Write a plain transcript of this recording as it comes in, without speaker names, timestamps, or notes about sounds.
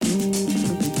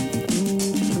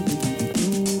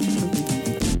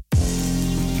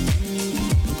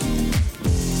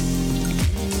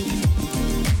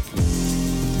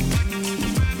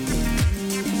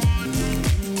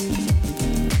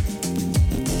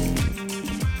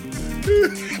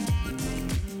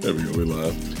There we go. We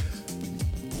live.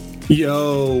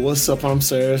 Yo, what's up? I'm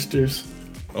Sarasters.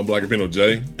 I'm Black Pino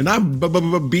J. And I'm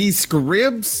B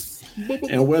Scribs.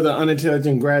 And we're the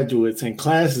unintelligent graduates in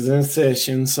classes in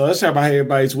session. So let's talk about how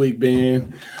everybody's week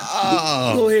been.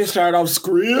 Go ahead and start off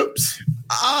Scribs.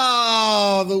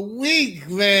 Oh, the week,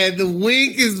 man. The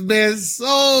week has been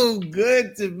so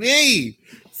good to me.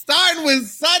 Starting with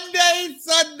Sunday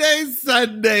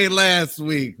last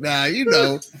week. Now, you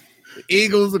know,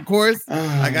 Eagles, of course.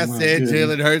 Like I said,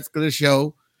 Jalen Hurts going to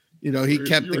show. You know, he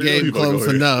kept the game close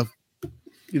enough.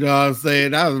 You know what I'm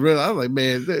saying? I was like,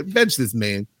 man, bench this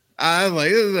man. I was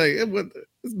like,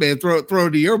 this man throw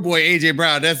to your boy AJ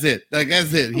Brown. That's it. Like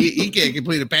that's it. He can't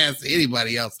complete a pass to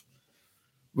anybody else.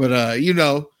 But you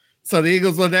know, so the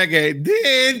Eagles won that game.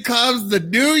 Then comes the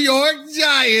New York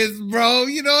Giants, bro.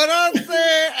 You know what I'm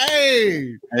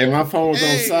saying? Hey, my phone was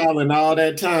on silent all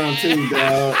that time too,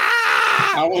 dog.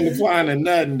 I wasn't applying to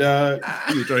nothing, dog.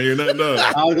 You were trying to hear nothing, dog.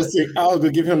 I was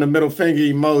gonna give him the middle finger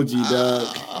emoji,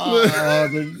 dog.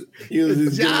 He was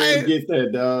just getting to get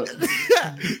that, dog.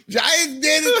 Giants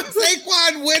did it.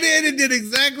 Saquon went in and did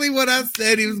exactly what I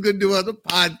said he was going to do on the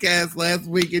podcast last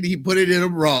week, and he put it in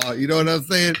them raw. You know what I'm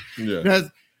saying? Yeah.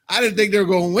 Because I didn't think they were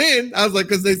going to win. I was like,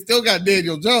 because they still got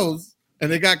Daniel Jones,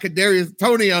 and they got Kadarius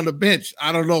Toney on the bench.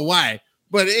 I don't know why.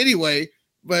 But anyway,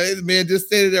 man, just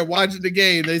standing there watching the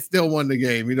game, they still won the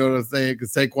game. You know what I'm saying?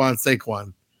 Because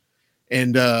Saquon.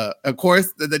 And, of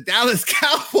course, the Dallas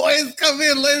Cowboys come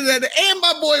in later than and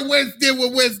my boy Wentz did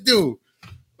what Wentz do.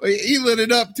 He lit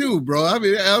it up, too, bro. I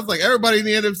mean, I was like, everybody in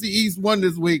the NFC East won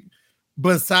this week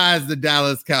besides the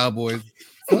Dallas Cowboys.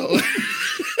 So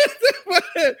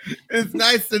it's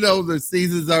nice to know the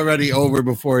season's already over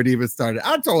before it even started.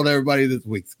 I told everybody this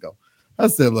weeks ago. I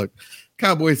said, look,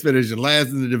 Cowboys finishing last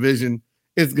in the division.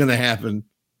 It's going to happen.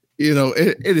 You know,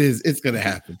 it's going to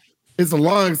happen. It's a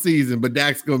long season, but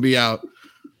Dak's going to be out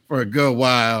for a good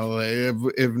while,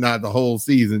 if not the whole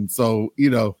season. So, you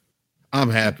know, I'm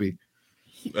happy.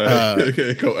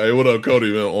 Hey, what up,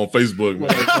 Cody, man, on Facebook, man?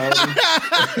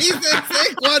 He said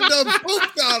Saquon done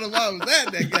pooped on him. I was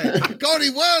at that game.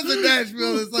 Cody was in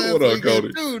Nashville this last What up,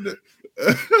 weekend, Cody? Dude.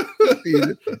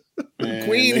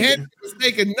 Queen Henry was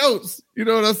taking notes. You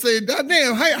know what I'm saying? God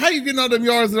damn, how you getting all them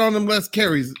yards and all them less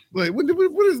carries? Like, what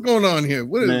is going on here?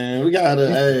 Man, we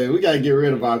gotta get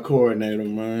rid of our coordinator,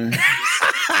 man.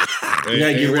 We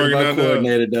gotta get rid of our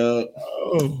coordinator, dog.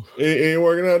 Oh, it ain't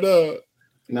working out, dog.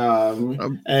 Nah,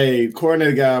 hey,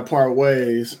 coordinator got part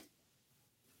ways.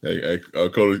 Hey,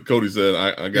 Cody said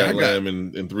I got Lamb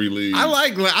in 3 leagues. I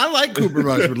like Cooper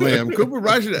Rush with Lamb. Cooper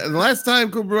Rush. The last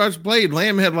time Cooper Rush played,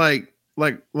 Lamb had like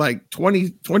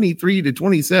 23 to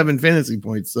 27 fantasy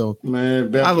points. So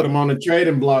man, better put him on the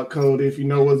trading block, Cody, if you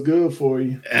know what's good for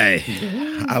you. Hey,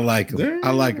 I like him. Damn. I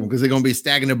like him because they're gonna be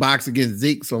stacking the box against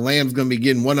Zeke. So Lamb's gonna be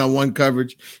getting one-on-one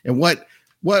coverage. And what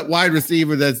wide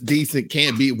receiver that's decent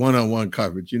can't beat one-on-one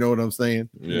coverage? You know what I'm saying?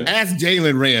 Yeah. Ask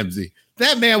Jalen Ramsey.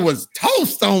 That man was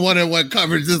toast on one-on-one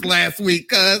coverage this last week,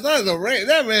 cuz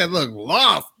that man looked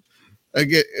lost.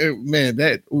 Again, man,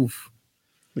 that oof.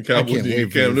 The Cowboys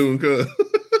need Cam Newton, cuz.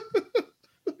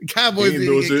 Cowboys he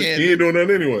ain't doing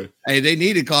that anyway. Hey, they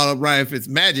need to call up Ryan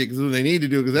Fitzmagic. Is what they need to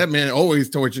do because that man always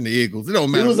torching the Eagles. It don't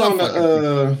matter. He was on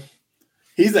the.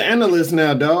 He's an analyst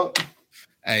now, dog.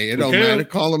 Hey, it don't matter.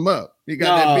 Call him up. He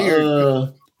got that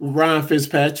beard. Ryan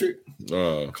Fitzpatrick.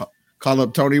 Call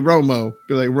up Tony Romo.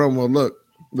 Be like, Romo, look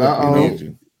we need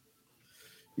you.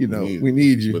 You know, we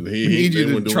need you. We need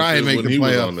you to try and make the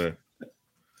playoffs.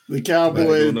 The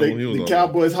Cowboys, the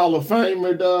Cowboys Hall of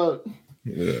Famer, dog.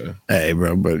 Yeah. Hey,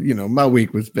 bro, but you know, my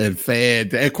week was been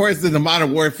fed. Of course, the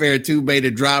Modern Warfare 2 beta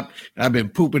dropped. I've been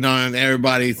pooping on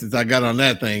everybody since I got on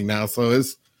that thing now. So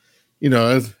it's, you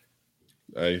know, it's.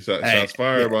 Hey, shots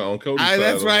fired on Cody's side.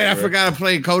 That's right. I forgot to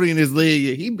play Cody in his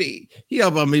league. He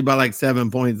up on me by like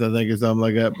 7 points, I think, or something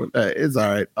like that. But it's all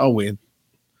right. I'll win.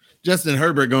 Justin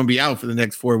Herbert gonna be out for the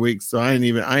next 4 weeks, so I ain't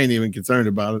even concerned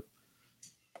about it.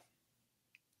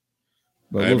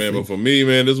 But hey, man, but for me,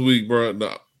 man, this week, bro,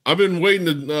 I've been waiting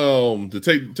to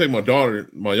take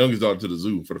my youngest daughter to the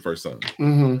zoo for the first time.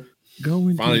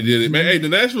 Mm-hmm. Finally did it, man. Hey, the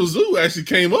Nashville Zoo actually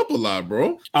came up a lot,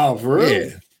 bro. Oh, for real? Yeah.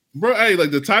 Bro, hey,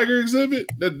 like the tiger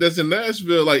exhibit that's in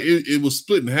Nashville, like it was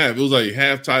split in half. It was like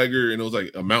half tiger and it was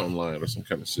like a mountain lion or some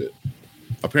kind of shit.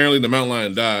 Apparently the mountain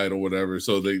lion died or whatever,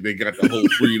 so they got the whole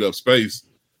freed up space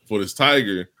for this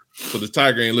tiger. So the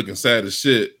tiger ain't looking sad as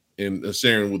shit and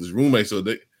sharing with his roommate. So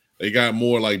they got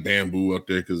more like bamboo up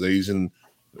there because Asian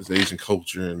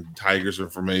culture and tigers are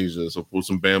from Asia. So put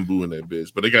some bamboo in that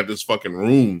bitch. But they got this fucking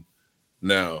room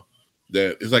now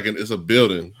that it's like it's a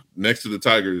building next to the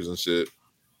tigers and shit.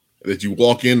 that you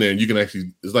walk in there and you can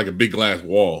actually, it's like a big glass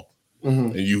wall.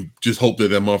 And you just hope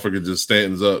that motherfucker just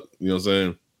stands up. You know what I'm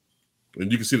saying?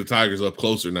 And you can see the tigers up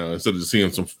closer now instead of just seeing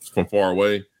them from far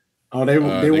away. Oh, they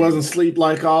wasn't sleep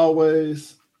like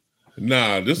always.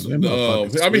 Nah, this. I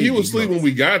mean, he was asleep when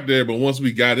we got there, but once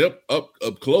we got up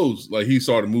close, like he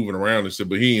started moving around and shit.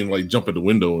 But he didn't like jump at the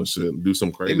window and shit and do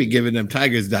some crazy. They be giving them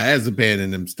tigers diazepam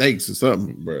and them steaks or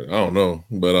something. Bro, I don't know,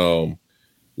 but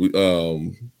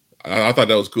I thought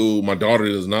that was cool. My daughter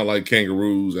does not like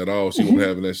kangaroos at all. She wasn't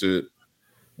having that shit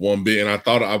one bit, and I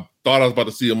thought I was about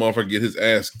to see a motherfucker get his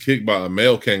ass kicked by a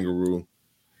male kangaroo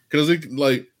because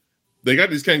they got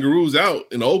these kangaroos out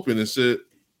in the open and shit.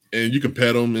 And you can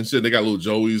pet them and shit. They got little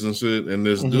joeys and shit. And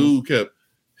this dude him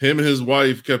and his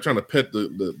wife kept trying to pet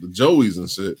the joeys and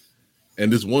shit.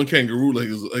 And this one kangaroo, like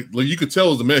you could tell,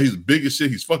 was the man. He's big as shit.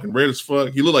 He's fucking red as fuck.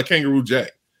 He looked like Kangaroo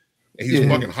Jack. And he's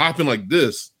fucking hopping like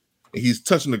this. And he's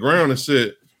touching the ground and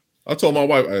shit. I told my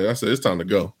wife, I said, it's time to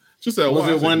go. She said, was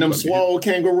it one of them swole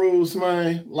kangaroos,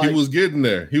 man? Like, he was getting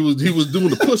there. He was doing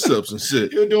the push-ups and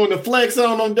shit. He was doing the flex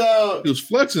on them, dog. He was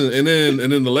flexing, and then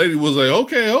the lady was like,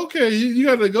 okay, you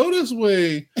got to go this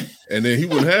way. And then he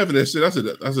wasn't having that shit. I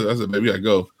said, baby, I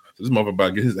go. This motherfucker about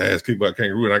to get his ass kicked by a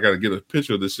kangaroo, and I got to get a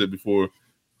picture of this shit before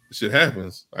the shit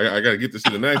happens. I got to get this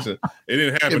shit in action. It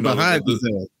didn't happen.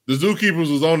 The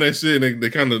zookeepers was on that shit, and they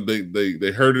kind of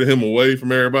they herded him away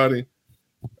from everybody.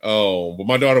 Oh, but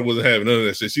my daughter wasn't having none of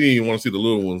that shit. She didn't even want to see the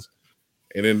little ones.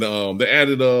 And then they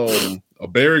added a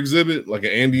bear exhibit, like an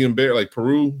Andean bear, like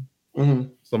Peru.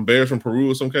 Some bears from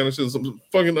Peru or some kind of shit. Some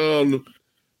fucking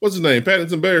what's his name?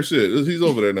 Paddington Bear shit. He's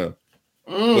over there now.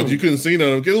 But you couldn't see none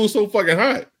of them because it was so fucking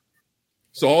hot.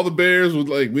 So all the bears was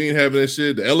like, we ain't having that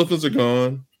shit. The elephants are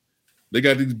gone. They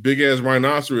got these big ass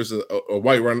rhinoceros or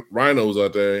white rhinos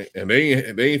out there, and they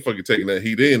ain't fucking taking that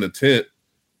heat. They in the tent.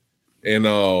 And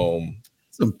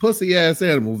some pussy ass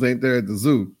animals ain't there at the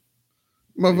zoo.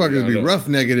 Motherfuckers be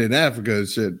roughnecking in Africa and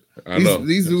shit.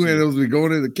 These zoo animals be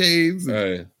going in the caves.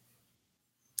 Hey.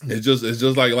 It's just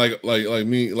like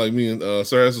me and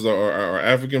Cyrus is our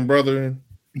African brother.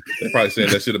 They probably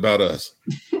saying that shit about us.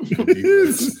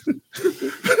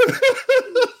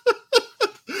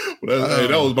 Hey,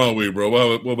 that was my week, bro.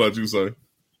 What about you, sir?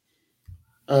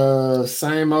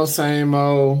 Same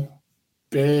old.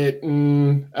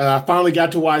 I finally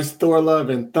got to watch Thor: Love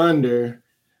and Thunder.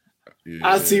 Yeah.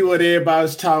 I see what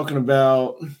everybody's talking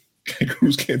about.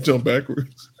 Kangaroos can't jump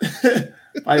backwards.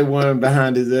 I one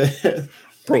behind his ass.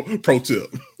 Pro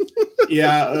tip.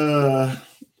 Yeah,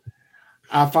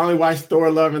 I finally watched Thor: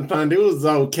 Love and Thunder. It was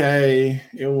okay.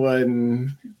 It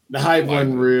wasn't, the hype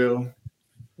wasn't real.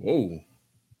 Whoa.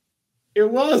 It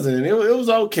wasn't. It was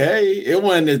okay. It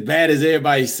wasn't as bad as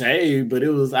everybody say, but it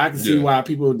was. I can see why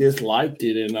people disliked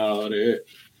it and all that.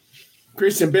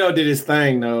 Christian Bale did his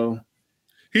thing though.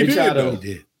 He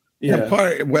did. Yeah,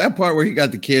 that part where he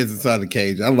got the kids inside the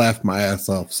cage, I laughed my ass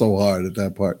off so hard at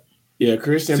that part. Yeah,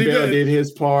 Christian Bale did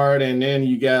his part, and then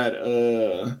you got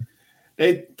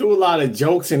they threw a lot of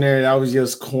jokes in there that was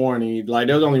just corny. Like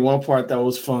there was only one part that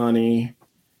was funny.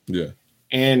 Yeah,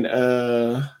 and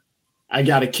I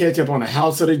got to catch up on the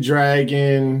House of the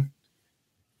Dragon.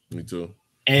 Me too.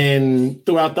 And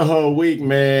throughout the whole week,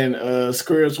 man,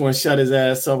 Scripps went shut his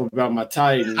ass up about my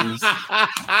Titans. Like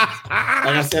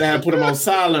I said, I had to put him on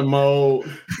silent mode.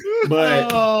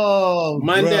 But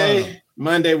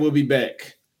Monday we'll be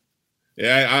back.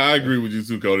 Yeah, I agree with you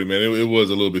too, Cody, man. It was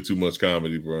a little bit too much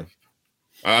comedy, bro.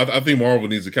 I think Marvel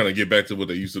needs to kind of get back to what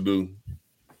they used to do.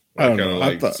 Kind of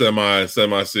like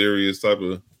semi-serious type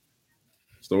of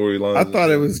storyline. I thought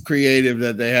it was creative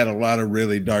that they had a lot of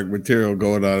really dark material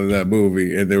going on in that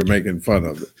movie, and they were making fun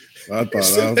of it. I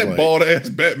thought that bald ass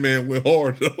Batman went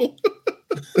hard though.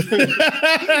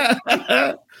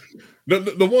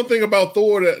 The one thing about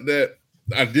Thor that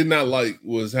I did not like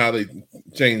was how they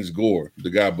changed Gore, the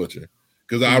guy butcher,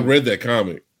 because I read that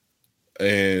comic,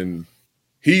 and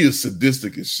he is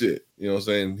sadistic as shit. You know what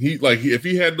I'm saying? If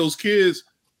he had those kids,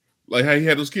 like how he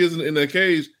had those kids in that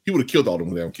cage, he would have killed all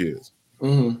them damn kids.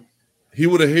 Mm-hmm. He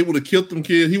would have killed them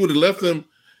kids. He would have left them.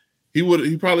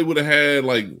 He probably would have had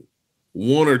like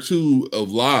one or two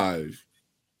alive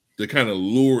to kind of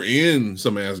lure in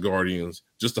some Asgardians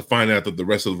just to find out that the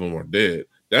rest of them are dead.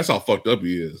 That's how fucked up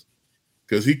he is,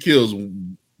 because he kills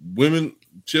women,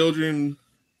 children,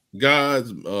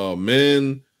 gods,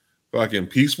 men, fucking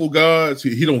peaceful gods.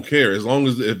 He don't care as long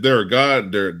as if they're a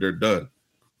god, they're done.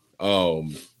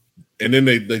 And then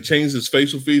they changed his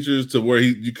facial features to where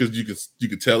you could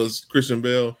tell it's Christian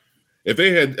Bale. If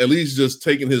they had at least just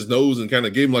taken his nose and kind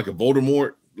of gave him like a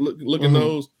Voldemort looking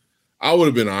nose, I would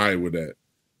have been all right with that.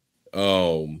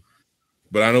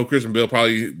 But I know Christian Bale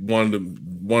probably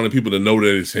wanted people to know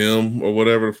that it's him or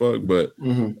whatever the fuck. But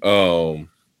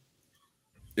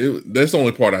that's the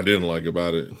only part I didn't like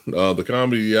about it. The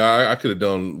comedy, yeah, I could have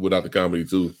done without the comedy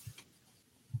too.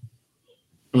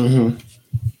 Yeah,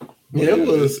 it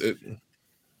was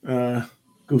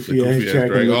goofy ass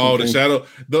dragon. Oh, the shadow.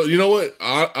 You know what?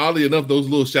 Oddly enough, those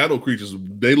little shadow creatures,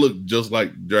 they look just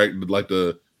like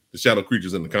the shadow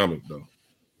creatures in the comic though.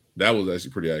 That was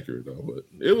actually pretty accurate though, but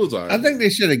it was all right. I think they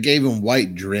should have gave him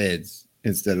white dreads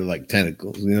instead of like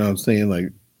tentacles. You know what I'm saying?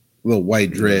 Like little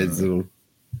white dreads. It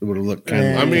would have looked kind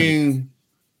of. I mean,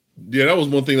 yeah, that was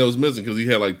one thing that was missing because he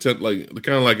had like kind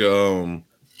of like a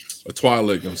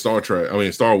Twi'lek in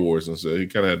Star Wars and so he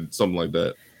kind of had something like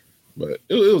that. But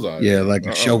it was all right. Yeah, like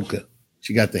Ashoka.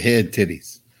 She got the head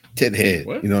titties, tit head.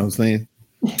 What? You know what I'm saying?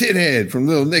 Tit head from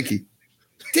Little Nicky.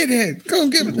 Tit head, go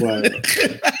and give it. Right.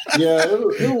 Yeah,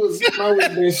 it was always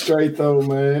been straight though,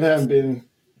 man. It hasn't been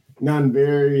nothing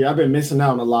very. I've been missing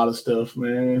out on a lot of stuff,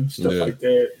 man. Stuff like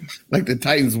that. Like the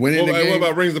Titans winning. What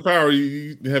about Rings of Power? Have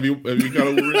you got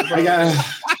over Rings of Power?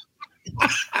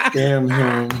 Damn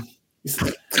him.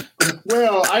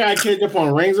 Well, I got to catch up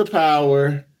on Rings of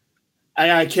Power. I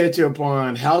got to catch up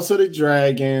on House of the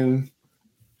Dragon.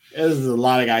 There's a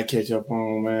lot I got to catch up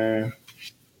on, man.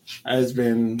 I've just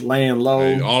been laying low.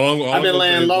 Hey, I've been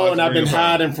laying low and I've been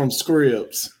hiding from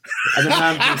scripts. I've been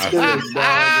hiding from scripts,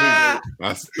 dog.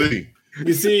 I see.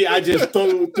 You see, I just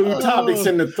threw topics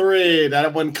in the thread. I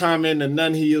wasn't commenting on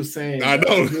none he was saying. I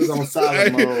know. He was on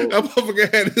silent mode. That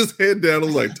motherfucker had his head down. I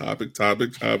was like, topic. I'm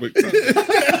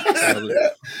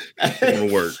going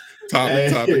to work.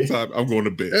 Topic. I'm going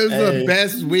to bed. It was the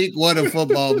best week one of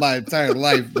football of my entire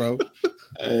life, bro.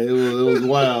 It was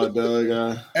wild,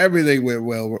 dog. Everything went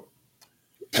well.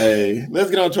 Hey, let's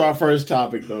get on to our first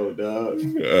topic, though, dog.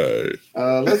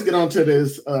 Let's get on to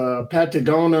this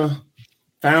Patagonia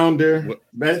founder.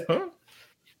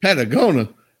 Patagonia?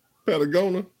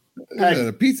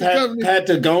 A pizza company?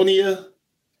 Patagonia?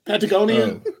 Is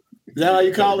that how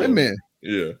you call it? That man.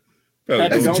 Yeah.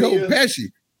 That's Joe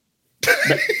Pesci.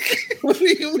 What do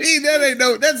you mean? That ain't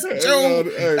no. That's Joe.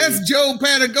 That's Joe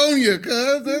Patagonia,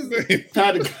 cuz.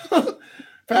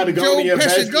 Patagonia.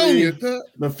 Basically,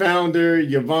 the founder,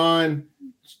 Yvonne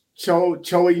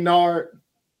Chouinard.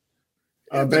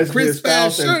 Basically, his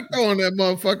spouse shirt on that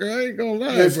motherfucker. I ain't gonna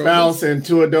lie. His spouse and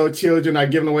 2 adult children are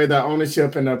giving away their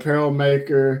ownership in the apparel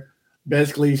maker.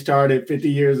 Basically, started 50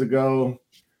 years ago.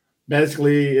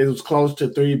 Basically, it was close to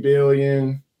 $3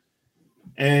 billion.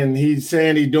 And he's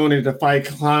saying he's doing it to fight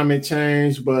climate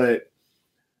change, but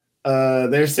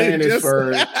they're saying it's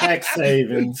for tax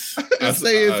savings. I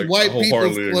say it's white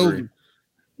people's clothing.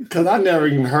 Because I never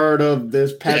even heard of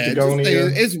this Patagonia.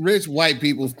 It's rich white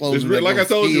people's clothing. Like I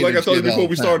told you before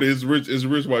we started, it's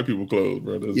rich white people clothes,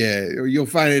 bro. Yeah, you'll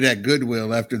find it at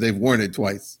Goodwill after they've worn it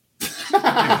twice. You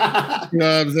know what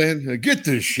I'm saying? Get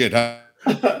this shit out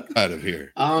of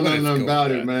here. I don't know nothing about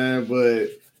it, man, but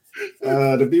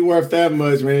to be worth that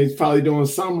much, man, he's probably doing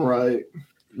something right.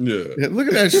 Yeah. Look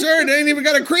at that shirt. They ain't even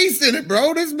got a crease in it,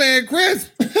 bro. This man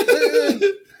crisp.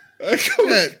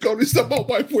 Cody, stop my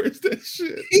wife wears that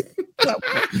shit.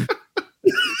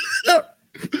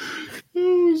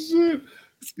 Oh shit.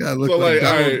 This guy looks like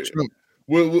Donald Trump.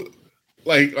 Well,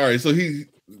 all right. So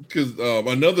because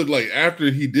another after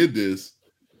he did this,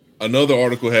 another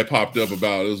article had popped up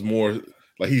about it was more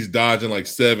like he's dodging like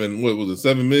 7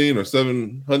 million or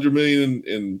 700 million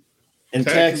in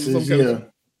taxes. Yeah.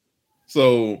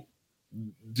 So,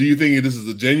 do you think this is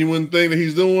a genuine thing that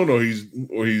he's doing, or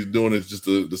he's doing it just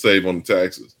to save on the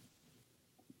taxes?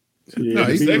 Yeah, no,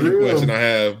 the second question I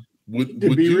have: Would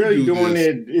be you really do doing this?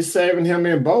 it? It's saving him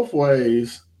in both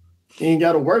ways. He ain't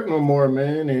got to work no more,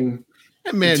 man. And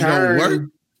that man don't work.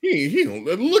 He don't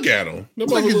look at him.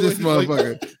 Look at this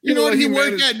motherfucker. You know what he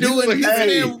work at doing?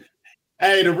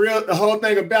 Hey, the whole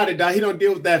thing about it, dog, he don't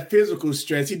deal with that physical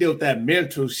stress. He deal with that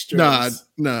mental stress.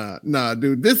 Nah,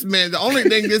 dude. This man, the only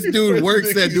thing this dude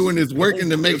works at doing is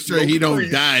working to make sure he don't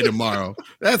die tomorrow.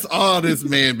 That's all this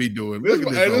man be doing. Look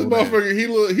at this motherfucker. He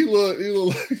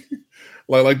look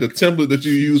like the template that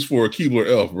you use for a Keebler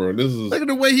elf, bro. Look at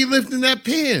the way he lifting that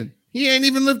pen. He ain't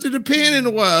even lifted a pen in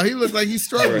a while. He look like he's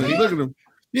struggling. Right. Look at him.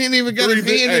 He ain't even got his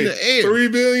hand in the air. $3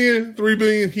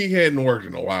 billion. He hadn't worked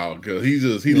in a while because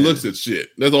he looks at shit.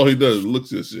 That's all he does.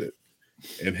 Looks at shit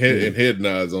and head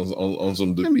nods on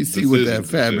some. Let me see what that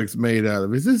fabric's made out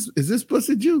of. Is this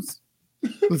pussy juice?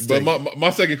 But my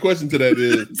second question to that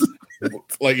is,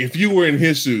 like, if you were in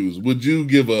his shoes, would you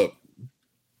give up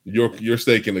your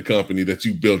stake in the company that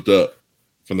you built up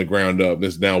from the ground up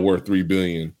that's now worth $3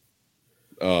 billion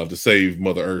to save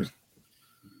Mother Earth?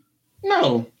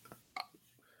 No.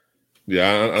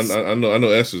 Yeah, I know.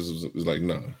 Essence is like,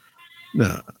 nah.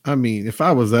 Nah, I mean, if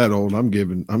I was that old, I'm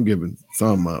giving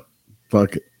some up.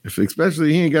 Fuck it. If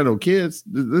especially he ain't got no kids.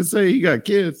 Let's say he got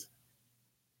kids.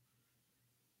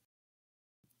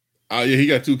 Yeah, he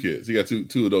got 2 kids. He got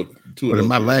two of those. But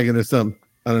am I lagging or something?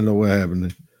 I don't know what happened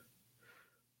there.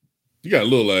 You got a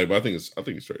little lag, but I think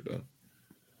it's straight down.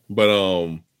 But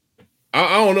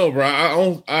I don't know,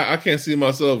 bro. I can't see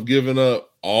myself giving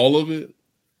up all of it.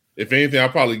 If anything, I'll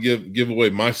probably give away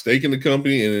my stake in the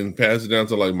company and then pass it down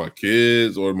to like my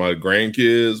kids or my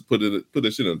grandkids. Put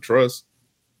this shit in trust.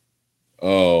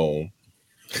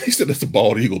 He said that's a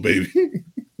bald eagle, baby.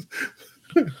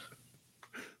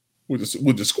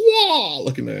 with the squall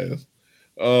looking ass.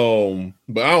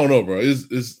 But I don't know, bro. It's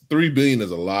 $3 billion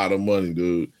is a lot of money,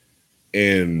 dude.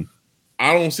 And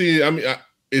I don't see it. I mean,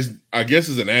 I guess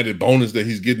it's an added bonus that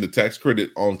he's getting the tax credit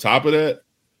on top of that.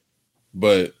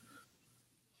 But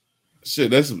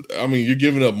shit, you're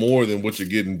giving up more than what you're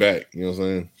getting back. You know what I'm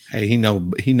saying? Hey, he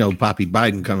know Poppy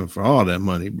Biden coming for all that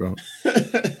money, bro.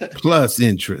 Plus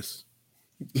interest.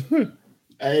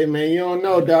 Hey man, you don't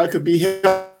know, dog. Could be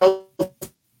hell.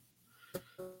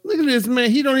 Look at this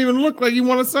man. He don't even look like he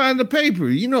want to sign the paper.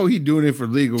 You know he doing it for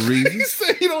legal reasons. He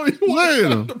said he don't even want to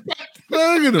sign the paper.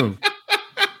 Look at him.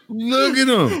 Look at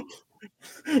him.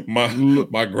 My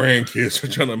grandkids are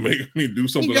trying to make me do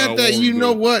something. He got that. You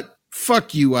know what?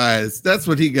 Fuck you eyes. That's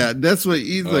what he got. That's what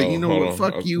he's like. You know what?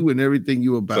 Fuck you and everything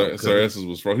you about. Sir Essence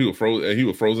was frozen. He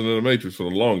was frozen in the Matrix for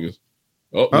the longest.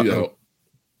 Oh,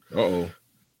 yeah.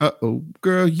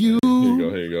 Girl, you.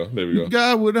 Here you go. There we go.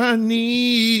 Got what I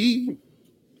need.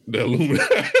 The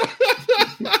Illuminati.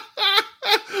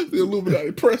 The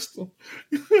Illuminati pressed him.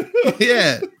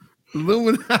 Yeah.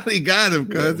 Illuminati got him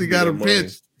because he got him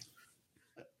pinched.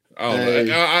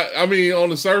 I mean, on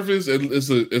the surface, it's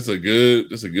a good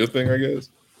thing, I guess.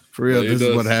 For real, this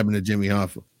is what happened to Jimmy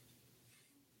Hoffa.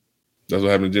 That's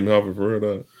what happened to Jimmy Hoffa for real,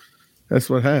 dog. That's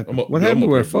what happened. What happened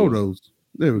to our photos?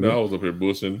 There we go. I was up here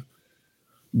bushing.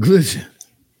 Glitching.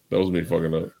 That was me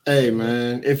fucking up. Hey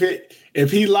man,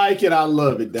 if he like it, I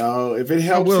love it, dog. If it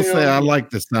helps, I will say I like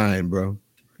the sign, bro.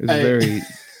 It's very.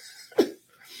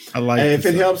 I like. Hey, if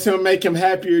it helps him make him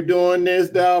happier doing this,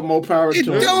 dog, more power to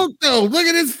him. It don't though. Look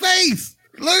at his face.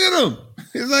 Look at him.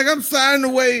 He's like, I'm signing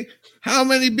away how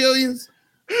many billions?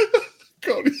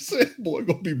 Cody said, "Boy,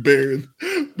 gonna be buried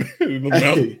in the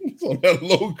mountains on that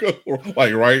logo,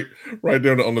 like right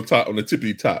there on the top, on the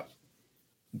tippy top."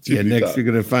 Yeah, next you're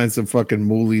gonna find some fucking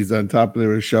moolies on top of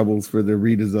their shovels for their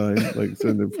redesign. Like,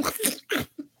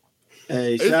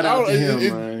 hey, shout out to him,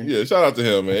 man. Yeah, shout out to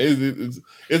him, man.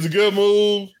 It's a good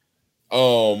move.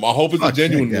 I hope it's a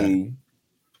genuine move.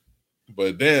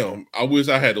 But damn, I wish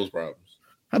I had those problems.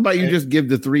 How about you just give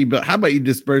the $3 billion? How about you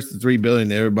disperse the $3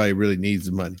 billion? Everybody really needs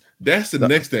the money. That's the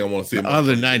next thing I want to see. The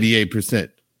other 98%.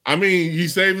 I mean,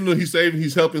 he's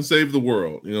helping save the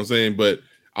world. You know what I'm saying? But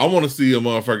I want to see a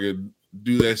motherfucker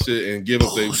do that shit and give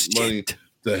up their money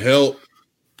to help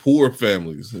poor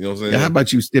families. You know what I'm saying? Yeah, how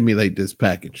about you stimulate this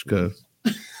package? Because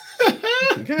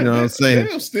you know what I'm saying?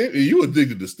 Damn, you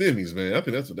addicted to stimmies, man. I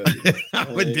think that's what that is.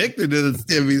 I'm addicted to the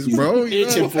stimmies, bro.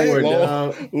 Itching for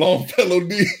it, long fellow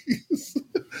D's.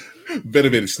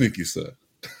 Very sneaky, son.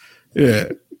 Yeah.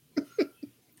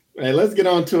 Hey, let's get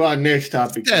on to our next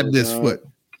topic. Stab this foot.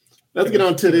 Let's get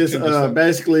on to this.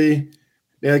 Basically,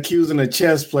 they're accusing a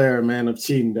chess player, man, of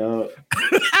cheating, dog.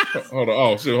 Hold on.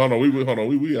 Oh, shit. Hold on.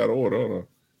 We out of order.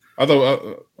 Hold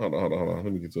on. Hold on.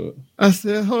 Let me get to it. I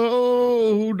said,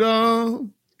 hold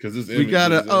on. Because we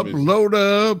gotta upload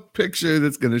a picture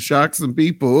that's gonna shock some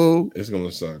people. It's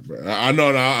gonna suck, bro. I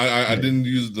know. I didn't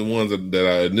use the ones that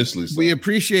I initially saw. We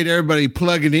appreciate everybody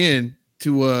plugging in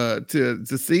to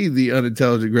see the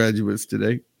unintelligent graduates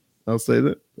today. I'll say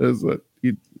that. That's what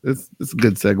it's a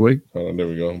good segue. Hold on, there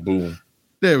we go. Boom.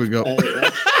 There we go. Hey,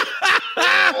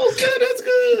 that's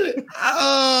good.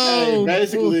 Oh, hey,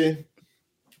 basically,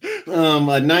 a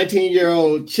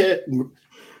 19-year-old chess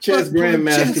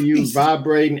grandmaster used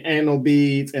vibrating anal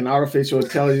beads and artificial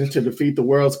intelligence to defeat the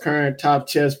world's current top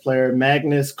chess player,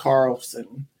 Magnus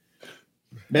Carlsen.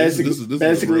 Basically, this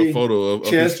is a real photo of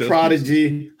chess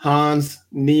prodigy Hans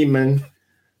Niemann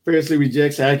fiercely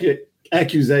rejects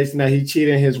accusation that he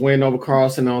cheated in his win over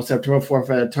Carlsen on September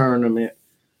 4th at a tournament,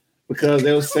 because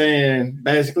they were saying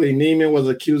basically Niemann was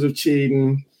accused of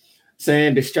cheating,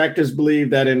 saying distractors believe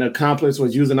that an accomplice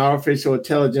was using artificial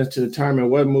intelligence to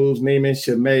determine what moves Niemann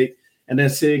should make, and then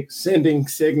sending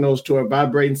signals to a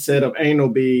vibrating set of anal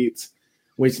beads,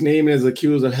 which Niemann is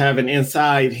accused of having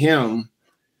inside him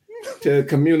to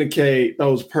communicate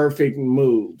those perfect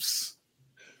moves.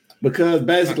 Because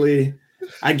basically,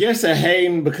 I guess they're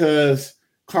hating because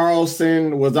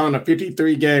Carlson was on a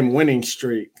 53-game winning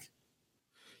streak.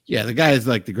 Yeah, the guy is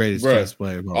like the greatest chess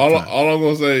player of all time. All I'm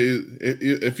gonna say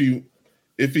is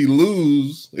if he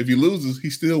loses, he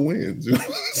still wins.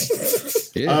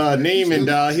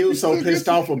 Neiman, he was so pissed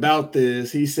off about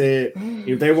this. He said,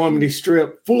 if they want me to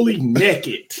strip fully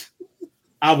naked,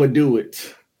 I would do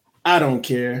it. I don't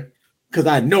care because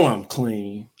I know I'm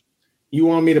clean. You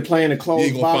want me to play in a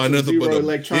closed box with zero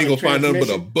electronic transmission? You ain't gonna find nothing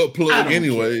but a butt plug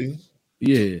anyway.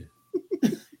 Yeah.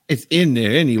 It's in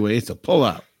there anyway. It's a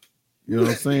pull-out. You know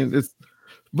what I'm saying? It's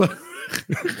but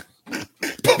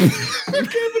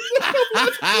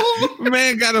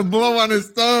man got to blow on his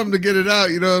thumb to get it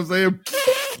out. You know what I'm saying?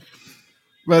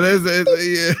 But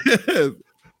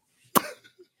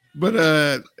but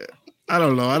I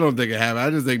don't know. I don't think it happened. I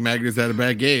just think Magnus had a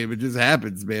bad game. It just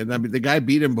happens, man. I mean, the guy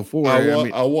beat him before.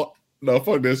 No,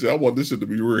 fuck that shit. I want this shit to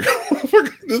be real.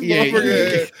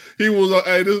 He was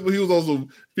also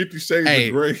 50 Shades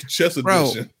of Grey chess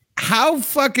edition. How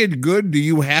fucking good do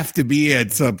you have to be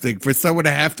at something for someone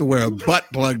to have to wear a butt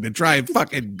plug to try and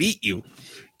fucking beat you?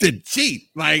 To cheat.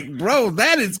 Like, bro,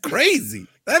 that is crazy.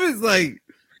 That is like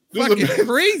fucking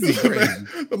crazy.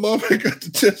 The motherfucker got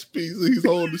the chess piece and he's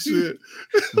holding the shit.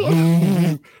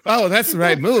 Oh, that's the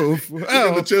right move. He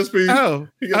got the chess piece. He got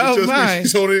the chess piece.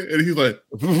 He's holding it and he's like,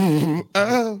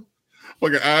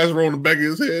 fucking eyes roll on the back of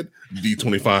his head.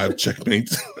 D25 checkmate.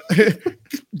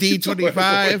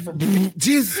 D25.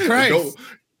 Jesus Christ.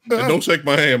 Don't shake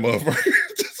my hand, motherfucker.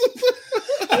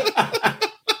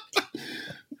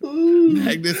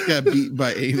 Magnus got beat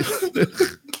by Anus.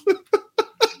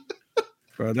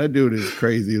 Bro, that dude is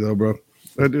crazy though, bro.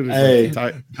 That dude is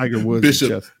like Tiger Woods.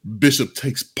 Bishop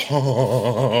takes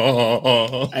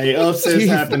pawn. Hey, upsets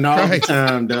happen all the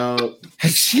time, dog.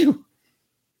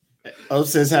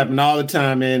 Upsets happen all the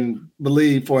time, and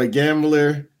believe for a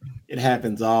gambler, it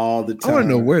happens all the time. I want to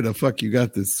know where the fuck you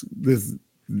got this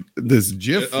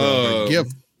GIF from,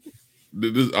 gift.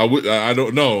 I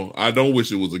don't know. I don't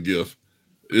wish it was a gift.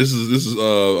 This is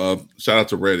shout out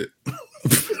to Reddit.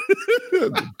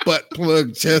 Butt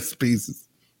plug chess pieces,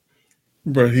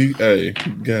 bro.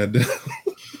 Goddamn.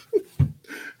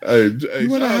 Hey,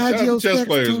 shout out to chess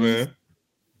players, man.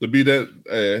 To be that,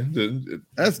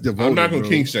 that's devoted. I'm not gonna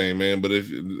kink shame, man. But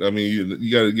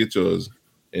you got to get yours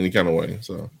any kind of way.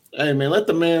 So, hey, man, let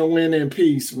the man win in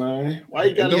peace, man. Why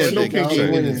you got to don't kink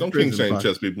shame? Don't kink shame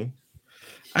chess people.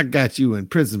 I got you in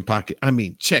prison pocket. I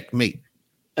mean, checkmate.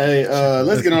 Hey,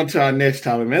 let's get on to our next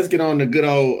topic. Let's get on to good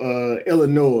old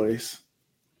Illinois.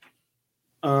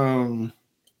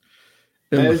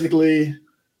 Basically,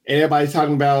 everybody's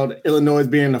talking about Illinois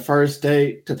being the first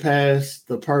state to pass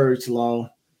the purge law.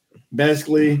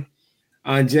 Basically,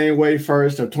 on January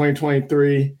 1st of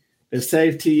 2023, the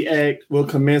Safety Act will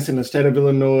commence in the state of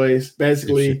Illinois.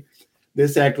 Basically,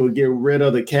 this act will get rid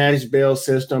of the cash bail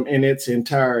system in its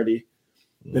entirety.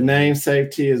 The name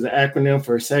SAFETY is an acronym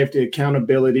for Safety,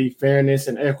 Accountability, Fairness,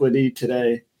 and Equity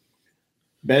Today.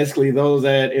 Basically, those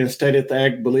that instated the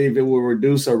act believe it will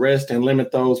reduce arrest and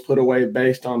limit those put away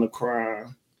based on the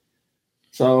crime.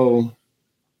 So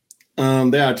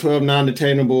there are 12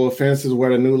 non-detainable offenses where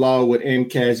the new law would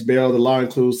end cash bail. The law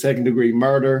includes second-degree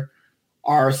murder,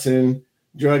 arson,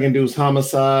 drug-induced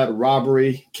homicide,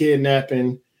 robbery,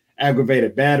 kidnapping,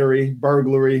 aggravated battery,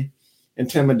 burglary,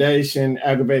 intimidation,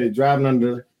 aggravated driving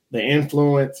under the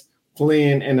influence,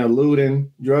 fleeing and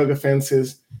eluding, drug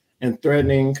offenses, and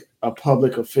threatening a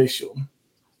public official.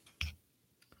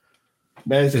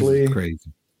 Basically, crazy.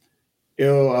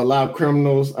 It'll allow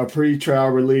criminals a pre-trial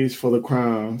release for the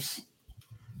crimes.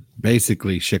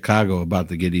 Basically, Chicago about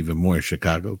to get even more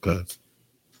Chicago, cuz.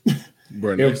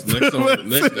 Bro, next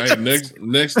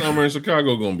summer in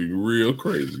Chicago gonna be real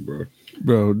crazy, bro.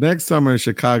 Bro, next summer in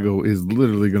Chicago is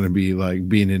literally gonna be like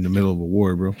being in the middle of a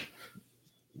war, bro.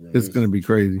 It's gonna be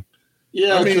crazy.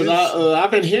 Yeah, because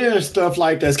I've been hearing stuff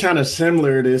like that's kind of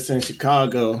similar to this in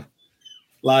Chicago.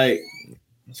 Like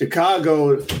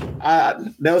Chicago,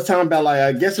 they was talking about, like,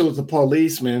 I guess it was a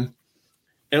policeman.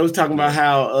 It was talking about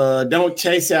how don't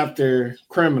chase after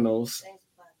criminals.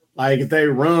 Like if they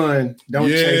run, don't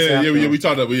chase after them. We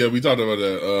talked about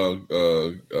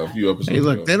that a few episodes ago. Hey,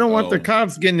 look, they don't want their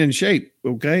cops getting in shape,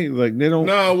 okay? Like they don't.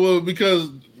 No, well, because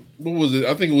what was it?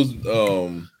 I think it was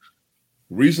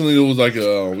recently. It was like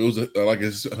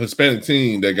a Hispanic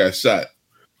teen that got shot.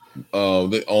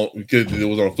 Because it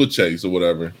was on a foot chase or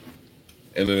whatever,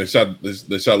 and then they shot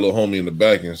a little homie in the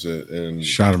back and shit, and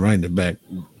shot him right in the back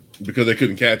because they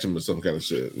couldn't catch him or some kind of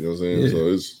shit. You know what I'm saying? Yeah. So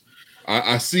it's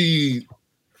I see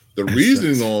the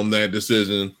reasoning on that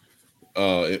decision.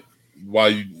 Why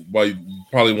you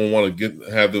probably won't want to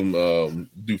have them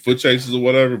do foot chases or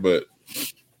whatever, but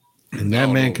And that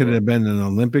man could have been an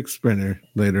Olympic sprinter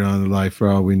later on in life, for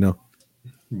all we know.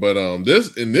 But in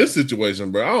this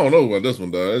situation, bro, I don't know what this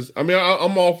one does. I mean,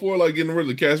 I'm all for like getting rid of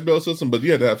the cash bail system, but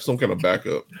you had to have some kind of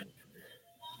backup.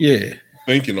 Yeah,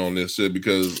 thinking on this shit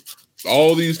because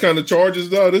all these kind of charges,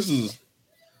 though, this is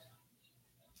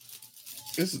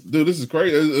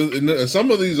crazy. And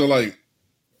some of these are like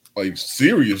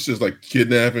serious, just like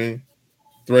kidnapping,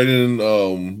 threatening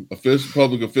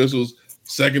public officials,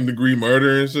 2nd-degree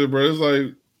murder and shit, bro. It's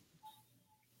like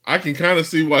I can kind of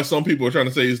see why some people are trying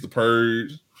to say it's the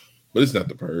purge, but it's not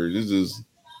the purge. It's just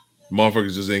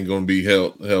motherfuckers just ain't gonna be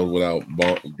held without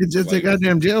bond. It's just the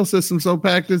goddamn jail system so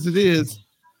packed as it is.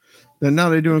 Then now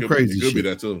they're doing crazy shit. It could be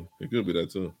that too. It could be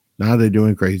that too. Now they're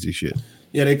doing crazy shit.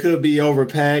 Yeah, they could be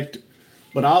overpacked,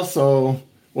 but also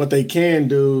what they can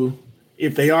do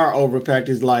if they are overpacked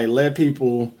is like let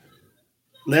people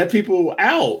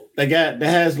out. That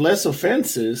has less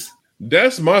offenses.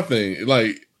 That's my thing.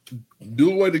 Like,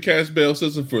 do away the cash bail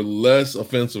system for less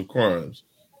offensive crimes.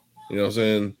 You know what I'm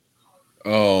saying?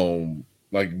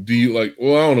 Like I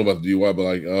don't know about the DUI, but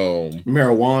like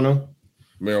marijuana.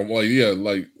 Yeah,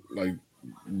 like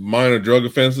minor drug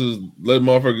offenses, let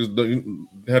motherfuckers don't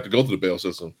have to go through the bail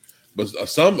system. But not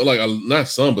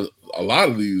some, but a lot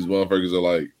of these motherfuckers are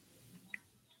like,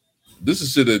 this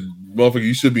is shit that motherfucker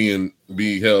you should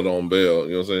be held on bail.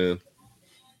 You know what I'm saying?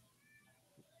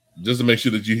 Just to make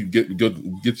sure that you get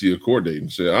to your court date and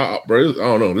shit. Bro, I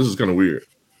don't know. This is kind of weird.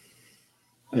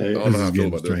 Hey, I don't know how I feel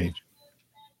about that.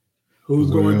 Who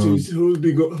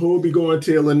will be going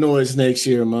to Illinois next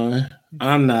year, man?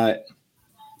 I'm not.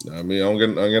 I mean, I don't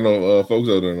get no folks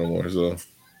out there no more. So,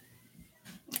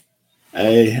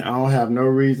 hey, I don't have no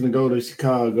reason to go to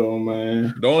Chicago,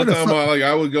 man. The only time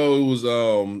I would go, it was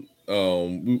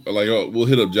we'll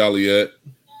hit up Joliet,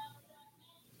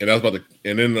 and I was about to.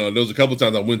 And then there was a couple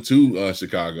times I went to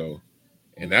Chicago,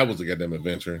 and that was a goddamn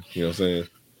adventure. You know what I'm saying?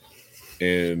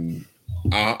 And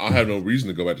I have no reason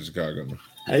to go back to Chicago.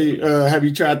 Hey, have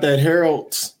you tried that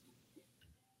Harold's?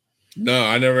 No,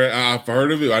 I never. I've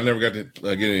heard of it. I never got to get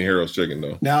any Harold's chicken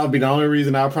though. That would be the only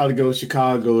reason I'll probably go to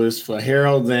Chicago is for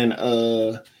Harold's, and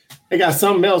they got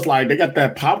something else, like they got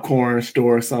that popcorn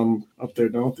store or something up there,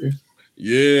 don't they?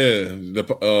 Yeah.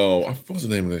 What's the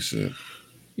name of that shit?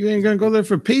 You ain't gonna go there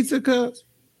for pizza, cuz?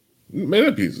 Man,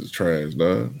 that pizza's trash,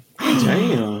 dog.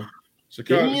 Damn.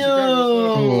 Chicago.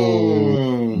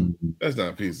 That's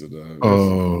not pizza, dog.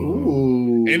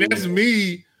 Oh. And that's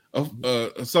me.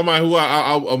 Somebody who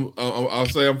I'll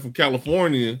say I'm from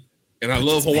California and I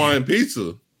love Hawaiian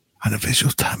pizza. Unofficial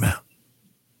timeout.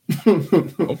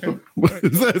 Okay.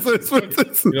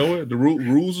 You know what? The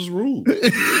rules is rules.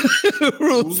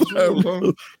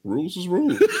 Rules is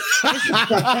rules.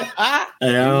 I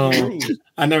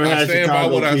never had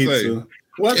Chicago pizza.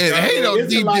 Ain't no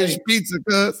deep dish pizza,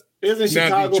 cuz. Isn't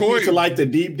Chicago pizza like the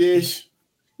deep dish?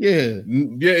 Yeah.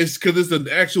 Yeah, it's because it's an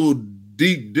actual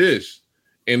deep dish.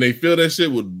 And they fill that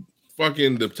shit with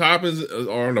fucking the toppings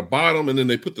are on the bottom, and then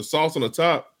they put the sauce on the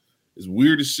top. It's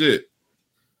weird as shit.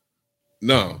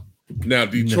 No. Now,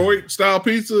 Detroit style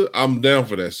pizza, I'm down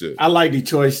for that shit. I like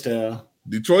Detroit style.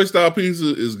 Detroit style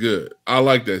pizza is good. I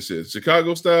like that shit.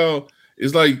 Chicago style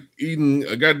is like eating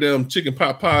a goddamn chicken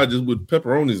pot pie just with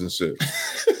pepperonis and shit.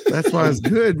 That's why it's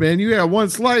good, man. You had one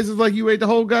slice, it's like you ate the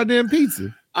whole goddamn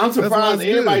pizza. I'm surprised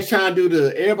everybody's trying to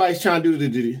do the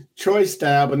Detroit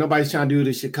style, but nobody's trying to do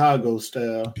the Chicago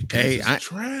style. Hey,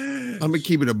 I'm gonna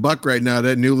keep it a buck right now.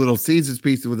 That new Little Caesars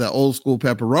pizza with that old school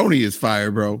pepperoni is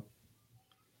fire, bro.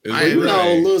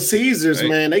 Little Caesars,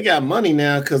 man, they got money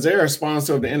now because they're a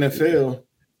sponsor of the NFL.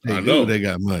 I know they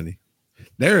got money.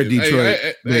 They're a Detroit.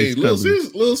 Hey, Little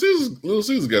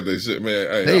Caesars got that shit, man.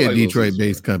 Hey, they a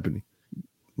Detroit-based company.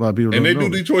 A lot of people and they do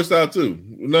Detroit style too.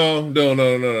 No, they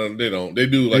don't. They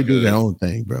do like their own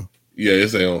thing, bro. Yeah,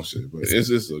 it's their own shit, but it's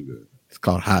so good. It's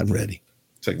called Hot and Ready.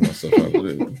 Taking myself out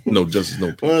with it. No justice,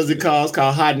 no peace. What is it called? It's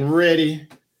called Hot and Ready.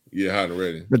 Yeah, Hot and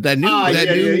Ready. But that new,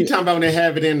 you talking about when they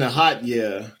have it in the hot?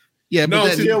 Yeah. But no,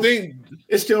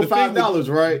 it's still $5,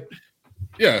 right?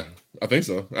 Yeah, I think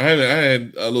so. I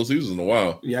had Little Caesars in a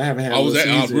while. Yeah, I haven't had. Little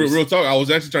Caesars. Real talk. I was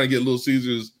actually trying to get Little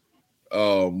Caesars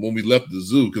when we left the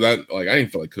zoo because I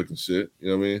ain't feel like cooking shit. You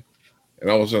know what I mean? And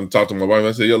I was trying to talk to my wife.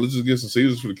 I said, "Yo, let's just get some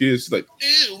Caesars for the kids." She's like,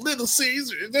 "Ew, Little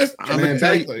Caesar." I'm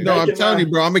telling you,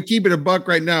 bro. I'm gonna keep it a buck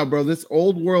right now, bro. This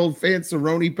old world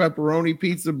Fanceroni pepperoni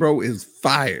pizza, bro, is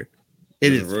fire.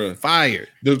 It is fire.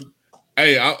 The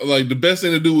best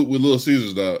thing to do with Little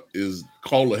Caesars though is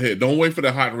call ahead. Don't wait for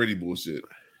the hot and ready bullshit.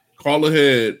 Call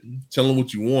ahead, tell them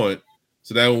what you want.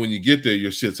 So that when you get there, your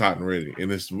shit's hot and ready,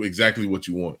 and it's exactly what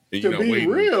you want. And to be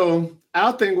real,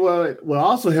 I think what will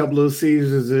also help Little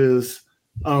Caesars is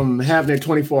having it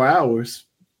 24 hours.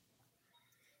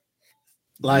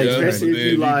 Like, especially if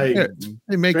you like,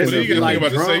 they make it. You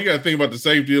gotta think about the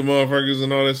safety of motherfuckers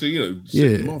and all that shit.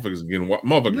 Motherfuckers getting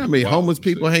motherfuckers. You know how many homeless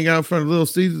people hang out in front of Little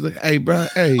Caesars? Like, hey, bro,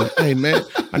 hey, man,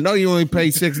 I know you only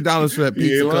paid $6 for that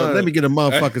pizza. Let me get a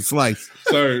motherfucking slice.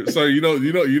 Sir, you know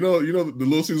the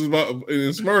Little Caesars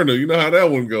in Smyrna. You know how that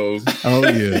one goes. Oh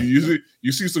yeah,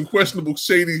 you see some questionable,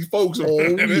 shady folks.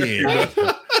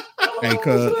 Hey,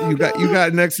 cuz you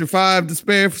got an extra $5 to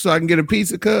spare so I can get a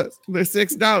pizza, cuz they're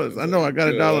 $6. I know I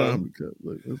got $1 on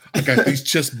me. I got these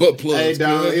chest butt plugs. Hey,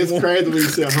 dog, it's crazy when you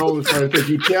say homeless person because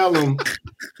you tell them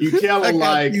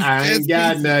like I ain't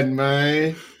got nothing,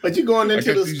 man. But you going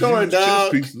into the store,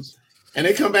 dog, and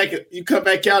they come back. You come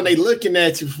back out and they looking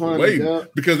at you funny, dog.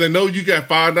 Because they know you got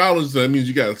 $5. So that means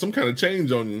you got some kind of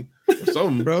change on you. Or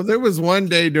something. Bro, there was one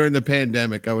day during the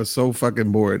pandemic, I was so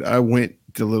fucking bored. I went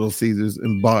to Little Caesars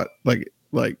and bought like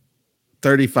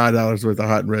 $35 worth of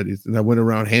hot and readies, and I went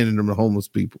around handing them to homeless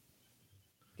people.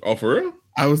 Oh, for real?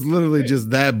 I was literally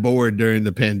just that bored during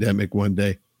the pandemic one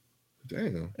day.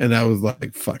 Damn. And I was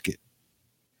like, fuck it.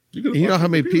 You know how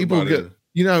many people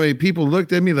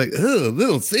looked at me like, ugh,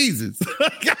 Little Caesars.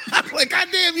 Like,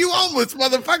 goddamn, you homeless,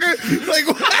 motherfucker. Like,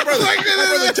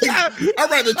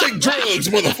 I'd rather take drugs,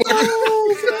 motherfucker.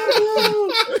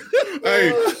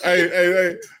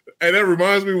 Hey, that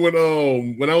reminds me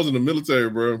when I was in the military,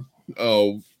 bro.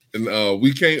 And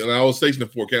we came, and I was stationed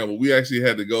at Fort Campbell. We actually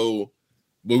had to go,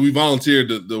 but we volunteered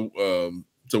to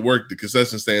work the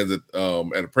concession stands at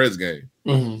a Preds game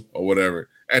or whatever.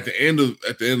 At the end of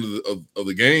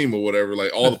the game or whatever,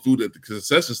 like all the food at the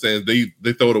concession stands,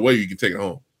 they throw it away. You can take it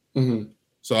home. Mm-hmm.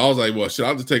 So I was like, well, shit,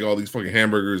 I'll just take all these fucking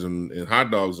hamburgers and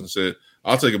hot dogs and shit.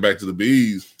 I'll take it back to the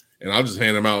bees and I'll just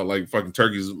hand them out like fucking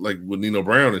turkeys, like with Nino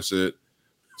Brown and shit.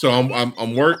 So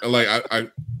I'm working, like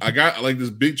I got like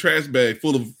this big trash bag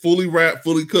full of fully wrapped,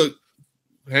 fully cooked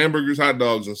hamburgers, hot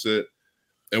dogs and shit.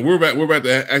 And we're about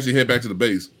to actually head back to the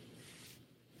base.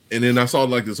 And then I saw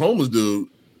like this homeless dude,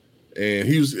 and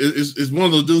it's one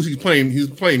of those dudes he's playing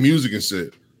music and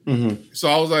shit. Mm-hmm. So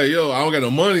I was like, yo, I don't got no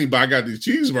money, but I got these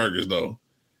cheeseburgers though.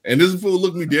 And this fool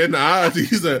looked me dead in the eyes. He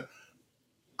said,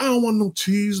 I don't want no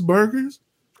cheeseburgers.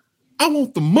 I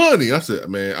want the money. I said,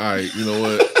 man, all right, you know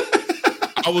what?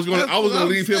 I was gonna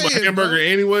leave him a hamburger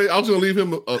anyway. I was gonna leave him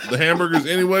the hamburgers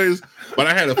anyways, but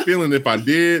I had a feeling if I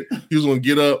did, he was gonna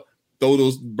get up, throw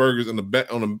those burgers in the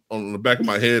back on the back of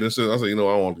my head and shit. I said, you know,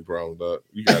 I don't want these problems, dog.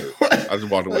 You got it. I just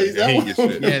walked away. He ain't get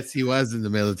shit. Yes, he was in the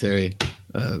military.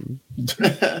 No.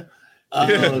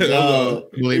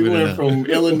 We went from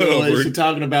Illinois to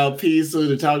talking about pizza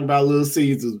to talking about Little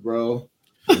Caesars, bro.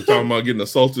 I'm talking about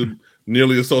getting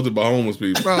nearly assaulted by homeless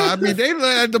people. Bro, I mean, they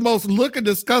had the most look of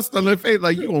disgust on their face,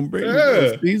 like, you gonna bring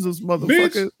me Caesars, motherfucker?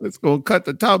 Bitch. It's gonna cut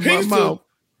the top of my mouth.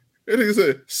 And he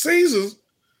said, Caesars?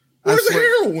 Where's the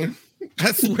heroin?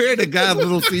 I swear to God,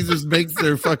 Little Caesars makes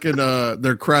their fucking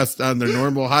their crust on their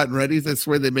normal hot and readies. I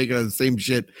swear they make it on the same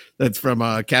shit that's from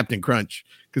Captain Crunch.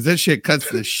 Because that shit cuts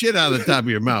the shit out of the top of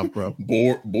your mouth, bro.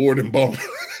 Bored and bone.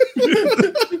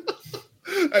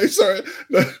 Hey, sorry.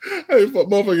 Hey,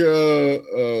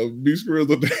 motherfucker, Beach Grills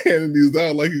up there handing these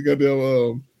out like he got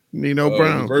them Nino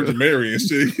Brown, Virgin Mary and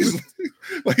shit. He's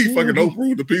like he fucking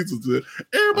approved the pizza to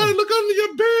everybody. Look under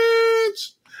your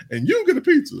bench, and you get a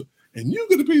pizza, and you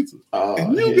get a pizza,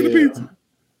 and you get a pizza.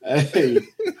 Hey,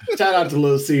 shout out to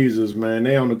Little Caesars, man.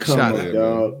 They on the come up,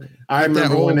 dog. I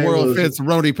remember that when they world fits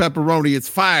roni pepperoni. It's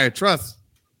fire. Trust.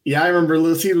 Yeah, I remember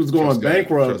Little Caesars was going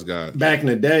bankrupt back in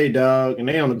the day, dog. And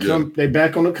they on the come. They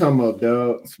back on the come up,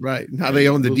 dog. That's right. Now they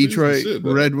own the Detroit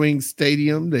Red Wings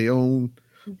Stadium. They own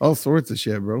all sorts of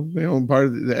shit, bro. They own part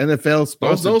of the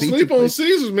NFL. Don't sleep on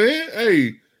Caesars, man.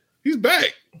 Hey, he's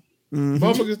back. Mm-hmm.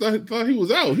 Motherfuckers thought he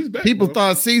was out. He's back. People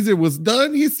thought Caesar was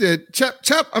done. He said,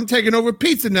 Chop, I'm taking over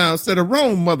pizza now instead of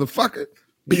Rome, motherfucker.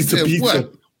 Pizza.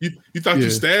 What? You thought you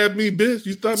stabbed me, bitch?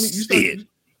 You thought me?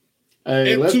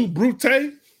 Hey,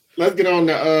 Brute. Let's get on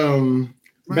the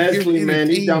basically, man,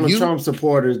 these Donald Trump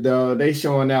supporters, dog. They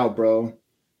showing out, bro.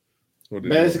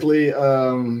 Basically,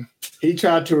 he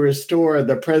tried to restore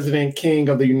the president king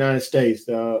of the United States,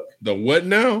 dog. The what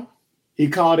now? They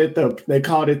called it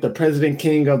the President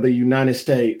King of the United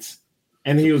States.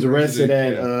 And he was arrested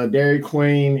at Dairy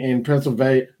Queen in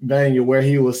Pennsylvania, where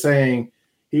he was saying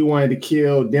he wanted to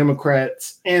kill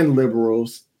Democrats and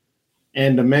liberals.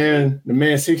 And the man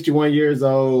 61 years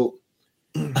old,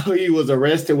 he was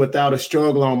arrested without a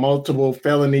struggle on multiple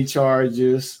felony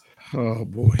charges. Oh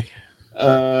boy.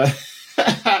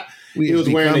 He was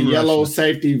wearing a yellow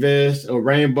safety vest, a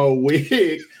rainbow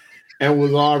wig, and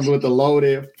was armed with a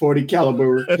loaded 40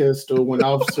 caliber pistol when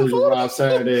officers arrived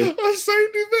Saturday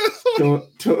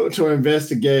to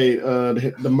investigate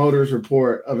the motorist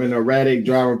report of an erratic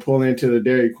driver pulling into the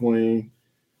Dairy Queen.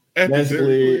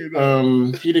 Basically,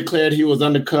 he declared he was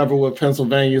undercover with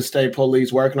Pennsylvania State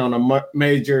Police working on a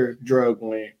major drug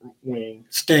wing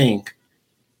sting.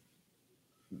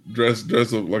 Dress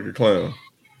up like a clown.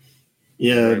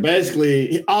 Yeah,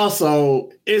 basically. Also,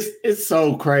 it's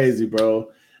so crazy, bro.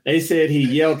 They said he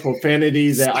yelled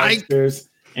profanities at officers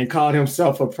and called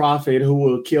himself a prophet who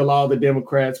will kill all the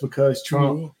Democrats because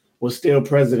Trump was still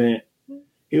president.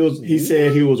 He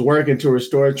said he was working to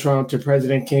restore Trump to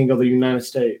President King of the United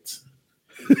States.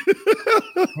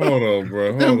 Hold on,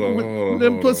 bro. Hold on.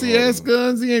 Them pussy ass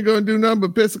guns, he ain't gonna do nothing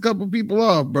but piss a couple people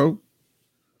off, bro.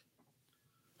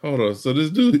 Hold on. So this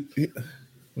dude,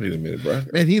 wait a minute, bro.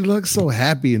 And he looks so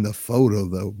happy in the photo,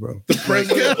 though, bro. The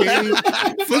President King.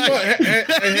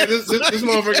 This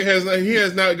motherfucker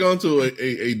has not gone to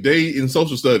a day in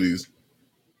social studies.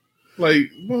 Like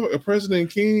a President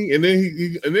King, and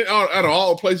then out of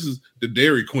all places, the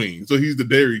Dairy Queen. So he's the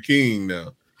Dairy King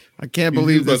now. I can't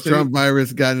believe this Trump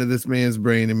virus got into this man's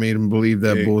brain and made him believe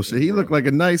that bullshit. He looked like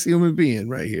a nice human being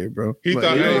right here, bro. He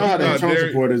thought how the Trump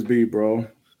supporters be, bro.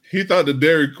 He thought the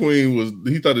Dairy Queen was.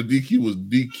 He thought the DQ was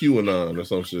DQanon or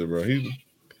some shit, bro.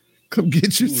 Come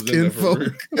get your skin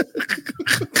folk.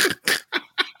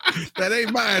 That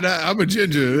ain't mine. I'm a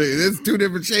ginger. There's two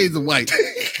different shades of white.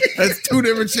 That's two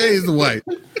different shades of white.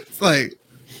 It's like,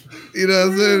 you know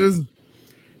what I'm saying? This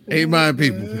ain't mine,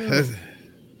 people.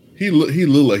 He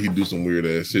look like he do some weird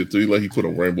ass shit too. He put a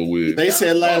rainbow wig. They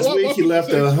said last week he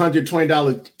left a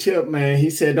 $120 tip, man. He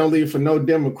said don't leave for no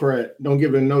Democrat. Don't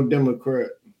give it to no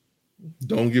Democrat.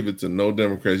 Don't give it to no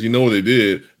Democrats. You know what they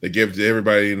did? They gave it to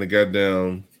everybody in the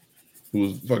goddamn who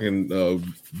was fucking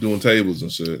doing tables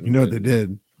and shit. You know what they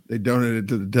did? They donated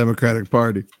to the Democratic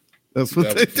Party. That's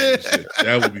what they did.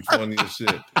 That would be funny as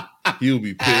shit. He would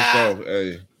be pissed off.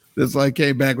 Hey, that's why he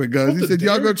came back with guns. He said,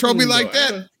 "Y'all gonna troll me like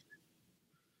that?"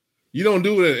 You don't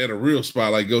do it at a real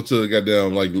spot. Like go to the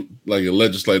goddamn like a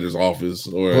legislator's office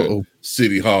or a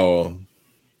city hall.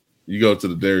 You go to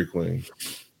the Dairy Queen.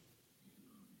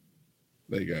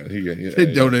 They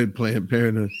donated Planned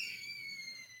Parenthood.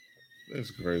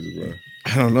 That's crazy, bro.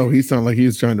 I don't know. He sounded like he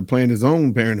was trying to plan his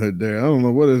own parenthood there. I don't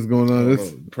know what is going on.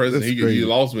 He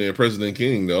lost me at President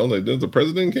King, though. Like, there's a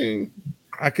President King.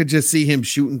 I could just see him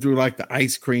shooting through like the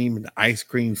ice cream and the ice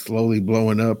cream slowly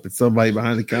blowing up and somebody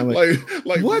behind the counter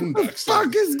like what the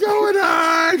fuck is going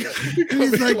on?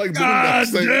 He's like God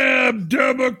damn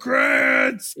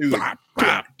Democrats. He's like,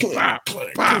 pop, pop,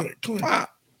 pop, pop,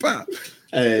 pop.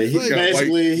 Hey, he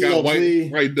got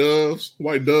white doves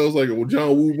like a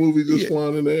John Woo movie just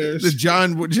flying in the air. The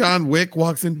John Wick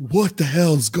walks in. What the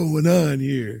hell's going on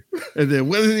here? And then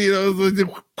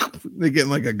they're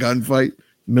getting like a gunfight.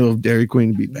 Middle of Dairy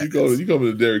Queen to be back. You go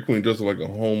to the Dairy Queen dressed like a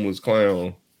homeless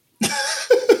clown.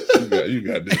 you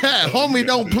got this. Homie,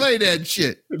 don't play that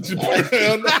shit.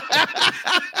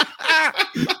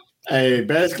 Hey,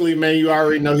 basically, man, you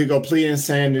already know he go plead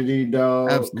insanity, dog.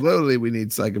 Absolutely, we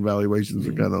need psych evaluations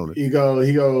for gun owners. He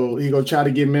go try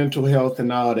to get mental health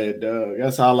and all that, dog.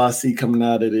 That's all I see coming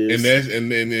out of this.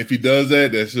 And if he does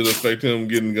that should affect him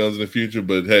getting guns in the future.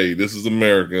 But hey, this is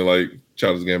America, like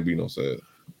Childish Gambino said.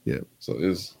 Yeah. So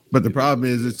it's. But the problem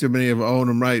is, there's too many of them own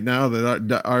them right now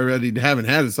that already haven't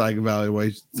had a psych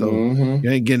evaluation, so you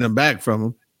ain't getting them back from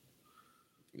them.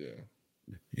 Yeah.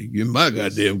 You get my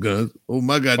goddamn guns. Oh,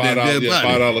 my goddamn dead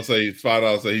body.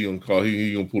 $5 say he gonna call.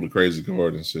 He gonna pull a crazy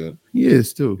card and shit. He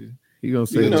is too. He gonna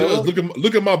say,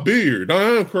 look at my beard. I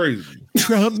am crazy.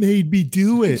 Trump made me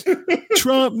do it.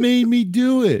 Trump made me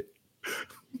do it.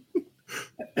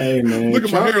 Hey man, look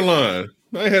at my hairline.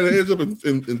 I ain't had an edge up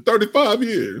in 35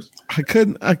 years. I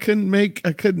couldn't make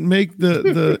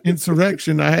the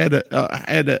insurrection. I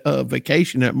had a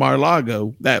vacation at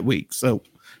Mar-a-Lago that week, so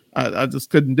I just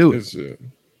couldn't do it.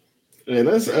 Hey,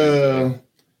 let's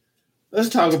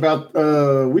talk about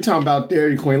we talking about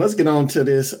Dairy Queen. Let's get on to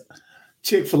this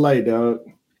Chick-fil-A, dog.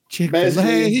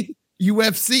 Chick-fil-A,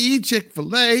 UFC,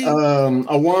 Chick-fil-A.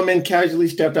 A woman casually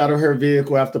stepped out of her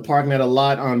vehicle after parking at a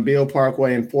lot on Beale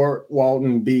Parkway in Fort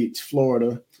Walton Beach,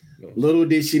 Florida. Little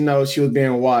did she know she was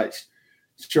being watched.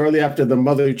 Shortly after the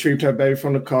mother retrieved her baby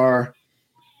from the car,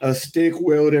 a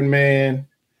stick-wielding man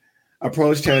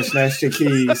approached her and snatched her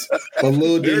keys. But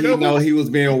little did he know he was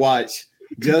being watched.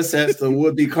 Just as the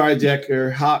would-be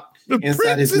carjacker hopped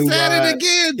inside his new ride,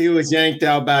 he was yanked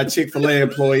out by a Chick-fil-A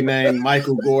employee named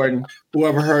Michael Gordon.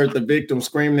 Whoever heard the victim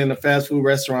screaming in the fast food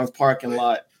restaurant's parking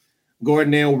lot.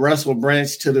 Gordon then wrestled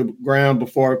Branch to the ground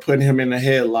before putting him in a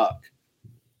headlock.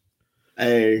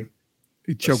 Hey,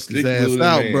 he choked his ass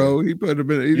out, man. Bro. He put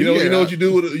him in. You know what you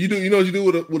do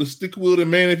with a stick wielded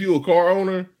man if you a car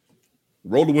owner?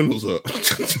 Roll the windows up.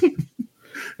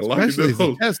 Especially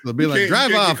a Tesla. Be like,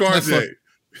 drive off, Tesla.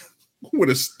 With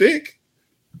a stick?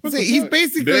 See, he's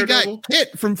basically got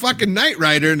Kit from fucking Knight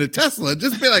Rider in the Tesla.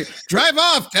 Just be like, drive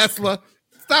off, Tesla.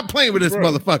 Stop playing with this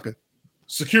motherfucker.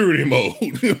 Security mode.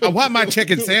 I want my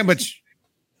chicken sandwich.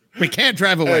 We can't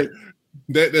drive away.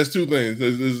 Hey, that's two things.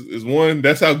 Is one,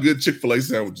 that's how good Chick-fil-A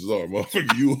sandwiches are,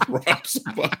 motherfucker. You rob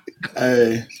somebody.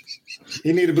 Hey,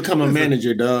 he need to become a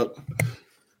manager, dog.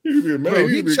 He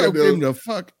choked him the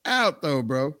fuck out, though,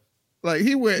 bro. Like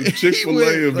he went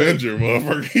Chick-fil-A Avenger,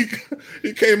 motherfucker.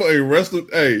 He came a wrestler.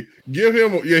 Hey, give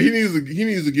him. He needs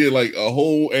to get like a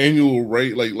whole annual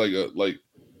rate, like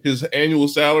his annual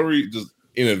salary just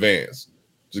in advance.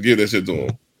 Just give that shit to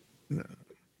him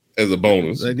as a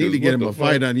bonus. They need to get him a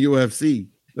fight on UFC.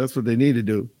 That's what they need to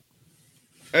do.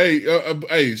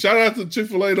 Hey, shout out to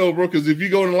Chick-fil-A though, bro. Because if you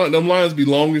go in the line, them lines be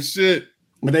long as shit.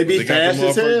 But they be fast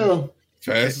as hell.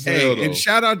 Fast as hell, though. And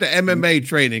shout out to MMA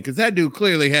training, because that dude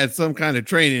clearly had some kind of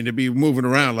training to be moving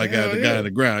around like the guy on the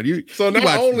ground. So not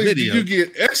only did you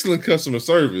get excellent customer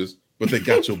service, but they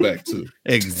got your back too.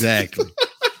 Exactly.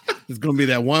 There's gonna be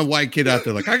that one white kid out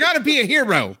there like, I gotta be a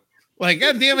hero. Like,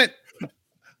 God damn it.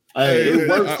 Hey, it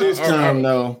worked this time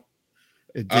though.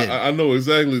 It did. I know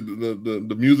exactly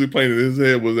the music playing in his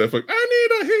head was that I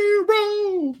need a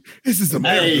hero. This is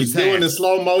America's doing the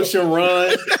slow motion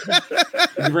run.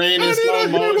 Ran in slow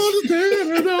motion.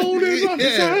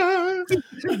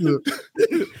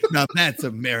 Now that's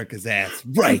America's ass,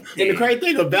 right? And the crazy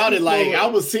thing about it, like I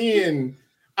was seeing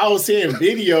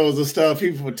videos of stuff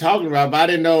people were talking about, but I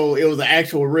didn't know it was an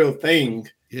actual real thing.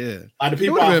 Yeah, like the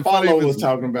people I follow was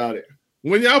talking about it.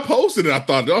 When y'all posted it,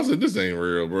 I said, this ain't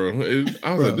real, bro.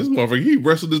 I was like, this motherfucker, he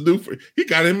wrestled this dude. He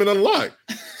got him in a lock.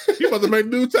 He about to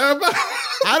make dude time out.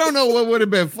 I don't know what would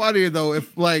have been funnier, though,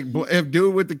 if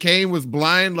dude with the cane was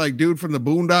blind, like dude from the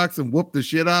Boondocks, and whooped the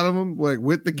shit out of him, like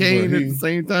with the cane at the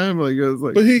same time. Like, it was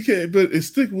like, but he can't, but it's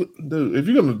stick with, dude, if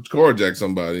you're going to carjack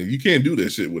somebody, you can't do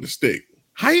that shit with a stick.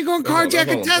 How you going to carjack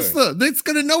a Tesla? That's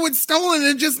going to know it's stolen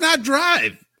and just not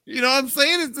drive. You know what I'm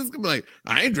saying? It's just going to be like,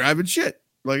 I ain't driving shit.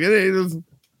 Like it ain't.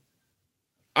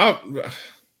 I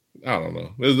don't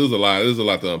know. There's a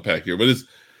lot to unpack here, but it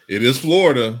is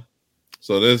Florida,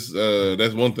 so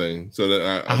that's one thing. So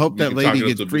that I hope that lady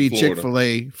gets free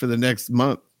Chick-fil-A for the next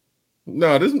month.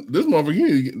 No, this motherfucker,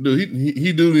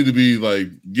 he do need to be like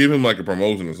give him like a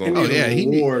promotion or something. Oh yeah, he's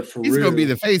gonna be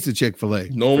the face of Chick-fil-A.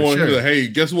 No more. Sure. Like, hey,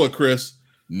 guess what, Chris?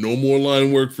 No more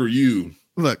line work for you.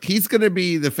 Look, he's gonna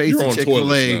be the face of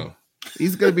Chick-fil-A.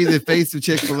 He's going to be the face of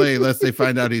Chick-fil-A unless they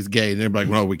find out he's gay. And they're like,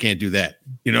 well, we can't do that.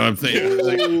 You know what I'm saying?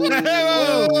 Like,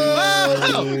 whoa.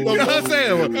 You know what I'm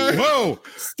saying? Whoa,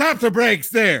 stop the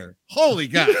brakes there. Holy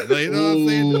God. Like, you know what I'm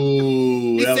saying?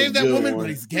 He saved that woman, but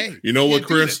he's gay. You know what,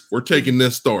 Chris? We're taking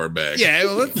this star back. Yeah,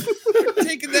 well, we're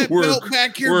taking that belt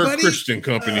back here, buddy. We're a Christian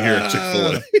company here at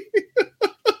Chick-fil-A.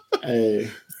 Hey.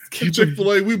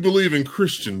 Chick-fil-A, we believe in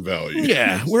Christian values.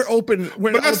 Yeah, we're open.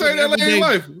 But I say that in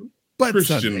life. But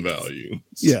Christian value.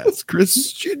 Yes,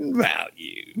 Christian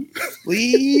value.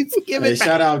 Please give it back.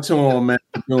 Shout out to him, man.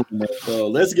 So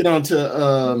let's get on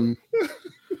to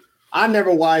I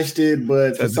never watched it,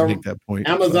 but for some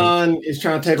Amazon is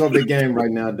trying to take over the game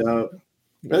right now, dog.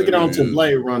 Let's get on to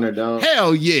Blade Runner, dog.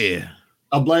 Hell yeah.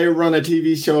 A Blade Runner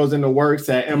TV show is in the works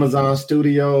at Amazon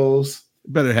Studios.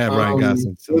 Better have Ryan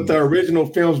Gosling. With the original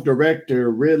film's director,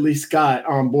 Ridley Scott,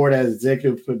 on board as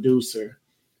executive producer.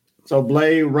 So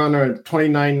Blade Runner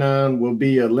 2099 will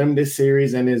be a limited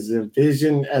series and is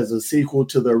envisioned as a sequel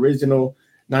to the original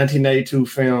 1982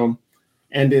 film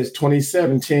and its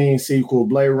 2017 sequel,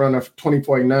 Blade Runner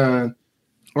 2049.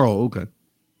 Oh, okay.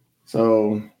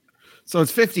 So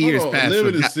it's 50 years past.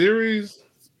 Limited series?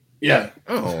 Yeah.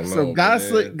 Oh, no. So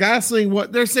Gosling,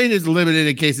 what they're saying is limited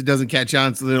in case it doesn't catch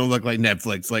on, so they don't look like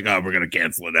Netflix, like, oh, we're going to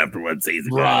cancel it after one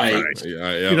season. Right.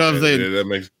 Yeah, you know what I'm saying? Yeah, that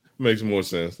makes more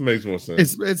sense.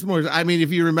 It's more. I mean,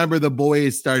 if you remember, The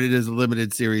Boys started as a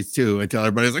limited series too, until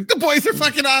everybody's like, "The Boys are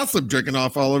fucking awesome," drinking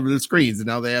off all over the screens, and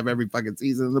now they have every fucking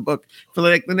season in the book for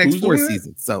like the next 4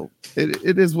 seasons. So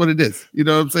it is what it is. You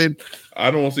know what I'm saying? I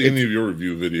don't want to see any of your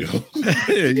review videos.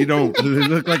 You don't. It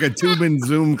look like a two-man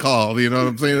Zoom call. You know what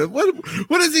I'm saying? What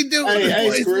does he do?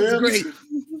 Hey, great.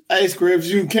 Hey, Scripps,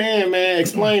 you can, man,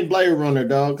 explain Blade Runner,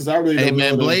 dog, because I really don't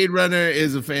know. Blade Runner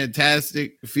is a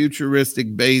fantastic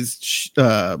futuristic based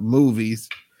movies,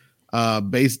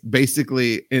 based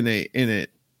basically in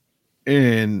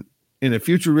in a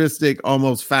futuristic,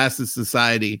 almost fascist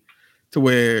society, to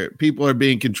where people are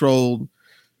being controlled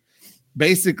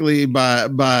basically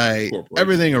by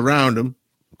everything around them,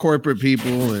 corporate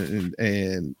people,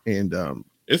 and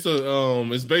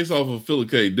it's based off of Philip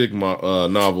K. Dick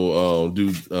novel.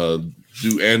 Do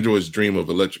androids dream of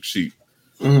electric sheep?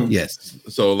 Mm-hmm. Yes.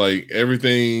 So like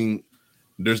everything,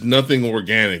 there's nothing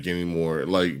organic anymore,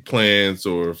 like plants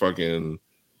or fucking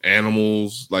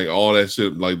animals, like all that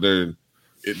shit. Like to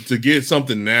get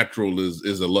something natural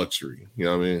is a luxury. You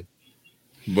know what I mean?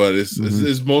 But it's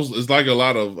like a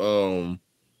lot of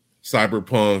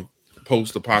cyberpunk,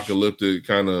 post-apocalyptic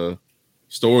kind of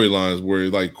storylines where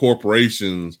like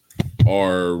corporations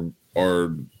are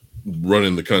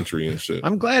running the country and shit.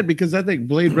 I'm glad because I think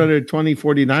Blade Runner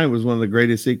 2049 was one of the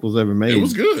greatest sequels ever made. It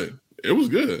was good.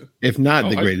 If not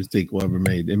the greatest sequel ever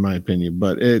made, in my opinion.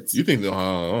 But it's I don't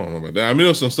know about that. I mean,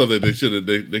 there's some stuff that they could have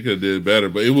did better,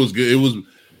 but it was good.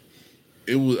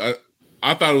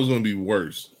 I thought it was going to be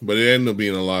worse, but it ended up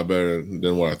being a lot better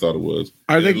than what I thought it was.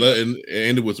 It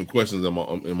ended with some questions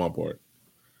in my part.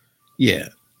 Yeah.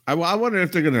 I wonder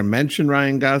if they're going to mention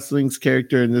Ryan Gosling's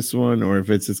character in this one, or if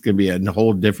it's just going to be a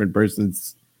whole different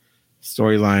person's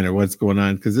storyline, or what's going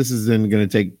on. Because this isn't going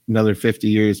to take another 50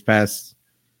 years past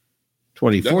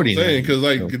 2040. Because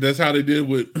that's how they did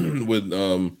with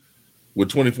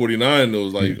 2049. It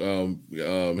was like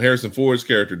Harrison Ford's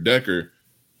character Deckard.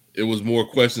 It was more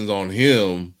questions on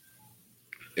him,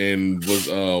 and was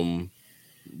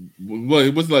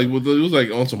it was like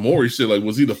on some Maury shit. Like,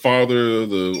 was he the father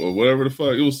or whatever the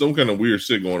fuck? It was some kind of weird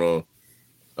shit going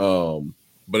on.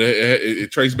 But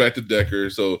it traced back to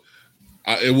Deckard, so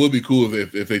it would be cool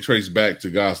if they trace back to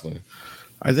Gosling.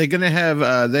 Are they going to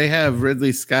have? They have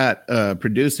Ridley Scott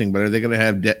producing, but are they going to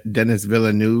have Denis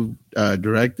Villeneuve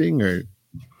directing, or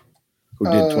who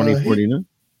did 2049?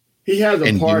 He has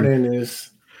a part in this.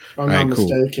 If I'm not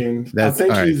mistaken. I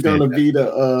think he's going to be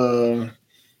the.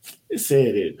 It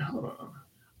said it. Hold on.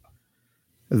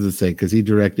 As I say, because he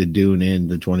directed Dune and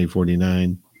the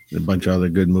 2049, and a bunch of other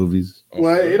good movies.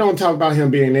 Well, it don't talk about him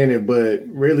being in it, but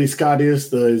Ridley Scott is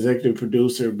the executive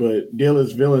producer. But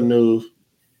Denis Villeneuve,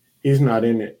 he's not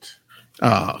in it.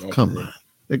 Oh, come on!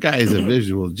 The guy is a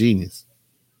visual genius.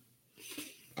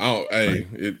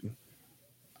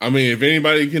 I mean, if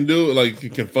anybody can do it, like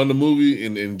can fund the movie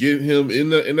and get him in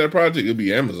that project, it'd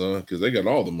be Amazon because they got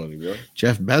all the money, bro.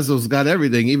 Jeff Bezos got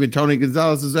everything, even Tony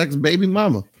Gonzalez's ex-baby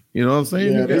mama. You know what I'm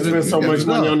saying? Yeah, they spent so much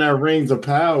money on that Rings of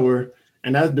Power,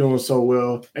 and that's doing so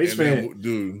well.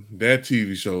 Dude, that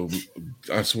TV show,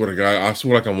 I swear to God, I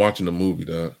swear like I'm watching a movie,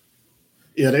 dog.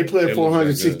 Yeah, they put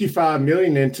 $465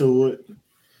 million into it.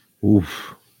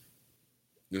 Oof.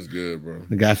 It's good, bro.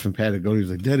 The guy from Patagonia was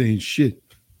like, that ain't shit.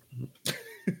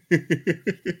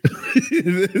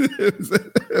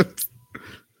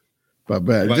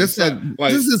 But just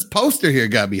this poster here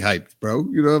got me hyped, bro.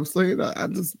 You know what I'm saying?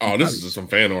 This is just some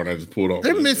fan art I just pulled off.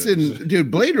 They're missing,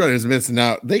 dude. Blade Runner's missing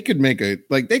out. They could make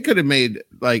they could have made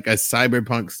like a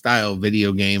cyberpunk style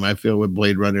video game. I feel with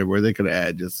Blade Runner where they could have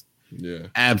had just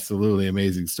absolutely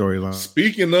amazing storyline.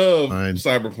 Speaking of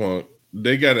cyberpunk,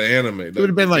 they got an anime. It would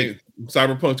have been like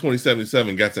Cyberpunk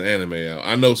 2077 got an anime out.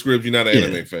 I know, Scribs, you're not an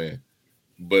anime fan.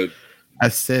 But I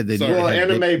said they would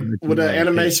an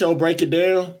anime show break it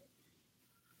down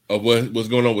of what's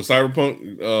going on with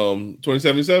Cyberpunk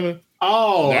 2077.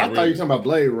 Oh, I thought you were talking about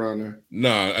Blade Runner.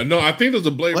 No, I think there's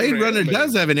a Blade Runner anime.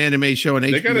 Does have an anime show on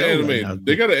HBO. They got an anime. Right,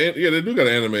 they do got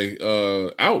an anime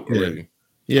out already.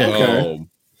 Yeah. Okay.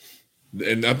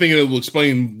 And I think it will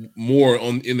explain more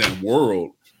in that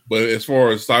world. But as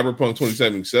far as Cyberpunk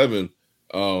 2077,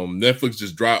 Netflix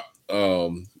just dropped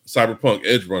Cyberpunk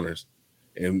Edge Runners.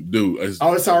 And dude,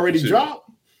 it's already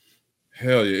dropped.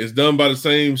 Hell yeah! It's done by the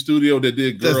same studio that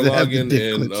did Girl Loggin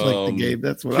and like the game.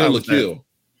 That's what Kill la Kill.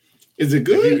 Is it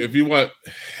good? If you watch,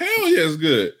 hell yeah, it's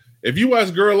good. If you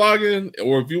watch Girl Loggin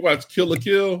or if you watch Kill la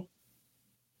Kill,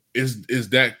 is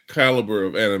that caliber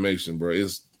of animation, bro?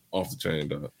 It's off the chain,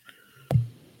 dog.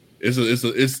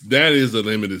 That is a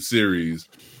limited series.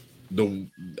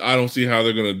 I don't see how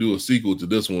they're gonna do a sequel to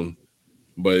this one.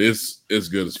 But it's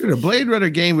good as fuck. A Blade Runner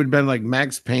game would have been like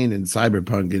Max Payne and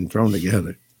Cyberpunk getting thrown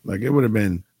together. Like it would have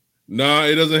been. Nah,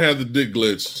 it doesn't have the dick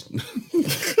glitch.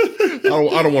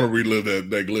 I don't want to relive that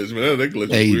glitch, man. That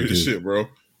glitch is weird as shit, bro.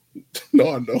 No,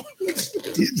 I don't.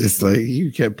 Just like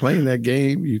you kept playing that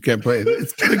game, you kept playing.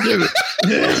 It's gonna get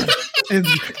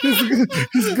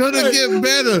it's gonna get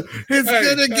better. It's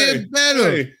gonna get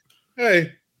better.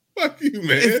 Hey, fuck you,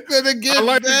 man. It's gonna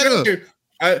get better.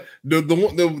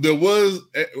 There was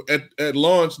at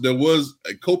launch there was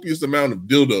a copious amount of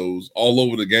dildos all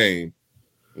over the game,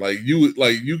 Like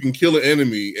you can kill an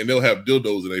enemy and they'll have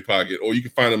dildos in their pocket, or you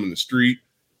can find them in the street.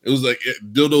 It was like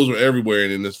dildos were everywhere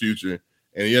in this future.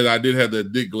 And yeah, I did have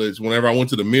that dick glitch. Whenever I went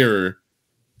to the mirror,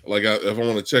 like if I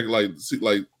want to check,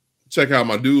 check how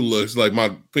my dude looks, like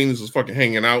my penis was fucking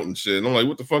hanging out and shit. And I'm like,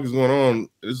 what the fuck is going on?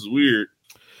 This is weird.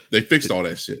 They fixed all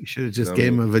that shit. You should have just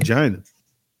gave him a vagina.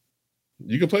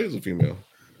 You can play as a female.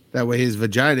 That way his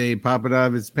vagina ain't popping out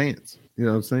of his pants. You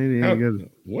know what I'm saying?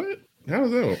 What? How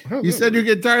is that? You said you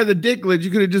get tired of the dick glitch.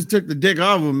 You could have just took the dick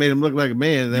off and made him look like a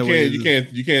man. That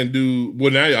you can't do.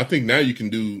 Well, now I think you can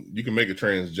make a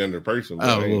transgender person.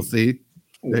 Oh, we'll see.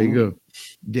 There you go.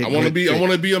 I want to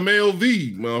be a male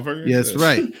V, motherfucker. Yes,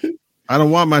 right. I don't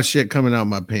want my shit coming out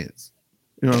my pants.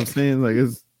 You know what I'm saying? Like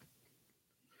it's.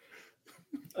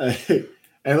 Hey,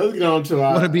 let's get on to.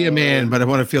 I want to be a man, but I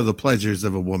want to feel the pleasures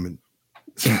of a woman.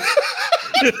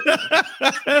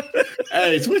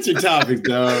 Hey, switching topics,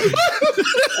 dog.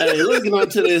 Hey, let's get on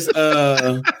to this.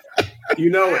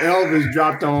 Elvis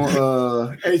dropped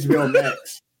on HBO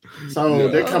Max, so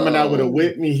they're coming out with a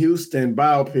Whitney Houston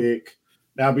biopic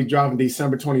that'll be dropping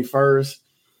December 21st.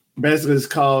 Basically, it's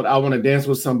called "I Want to Dance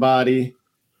with Somebody,"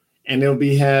 and they'll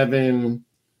be having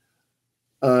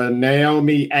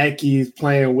Naomi Ackie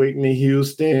playing Whitney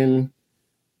Houston,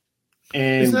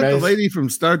 and is that the lady from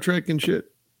Star Trek and shit?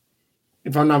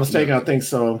 If I'm not mistaken, I think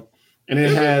so. And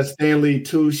it has Stanley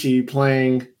Tucci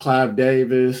playing Clive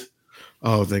Davis.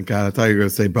 Oh, thank God. I thought you were going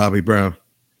to say Bobby Brown.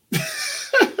 It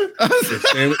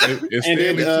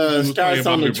starts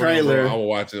on the trailer. I will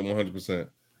watch it 100%.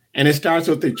 And it starts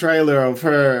with the trailer of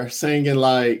her singing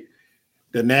like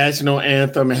the national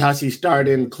anthem and how she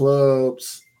started in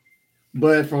clubs.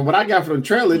 But from what I got from the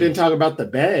trailer, it didn't talk about the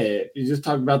bad. It just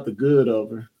talked about the good of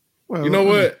her. Well, you know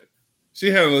what? She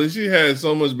had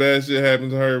so much bad shit happen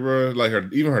to her, bro. Like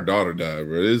even her daughter died,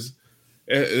 bro. But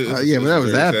that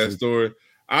was after that story.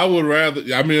 I would rather.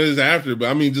 I mean, it's after, but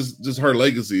I mean, just her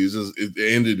legacy is it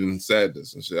ended in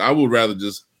sadness and shit. I would rather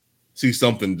just see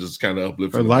something just kind of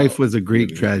uplifting. Her life was a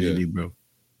Greek tragedy, bro.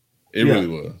 It really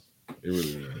was. It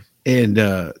really was. And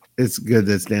it's good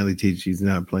that Stanley Tucci's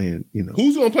not playing. You know,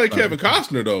 who's gonna play Kevin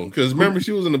Costner though? Because remember,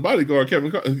 she was in The Bodyguard.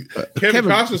 Kevin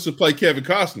Costner should play Kevin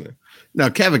Costner. No,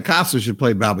 Kevin Costner should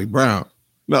play Bobby Brown.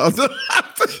 No, have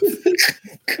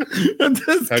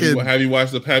you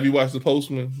watched the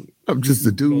Postman? I'm just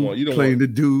a dude playing the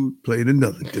dude playing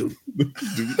another dude.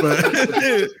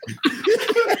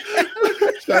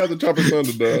 Shout out to Tropic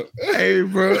Thunder, dog. Hey,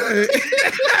 bro.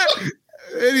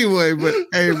 Anyway, but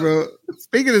hey, bro.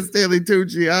 Speaking of Stanley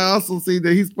Tucci, I also see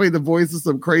that he's played the voice of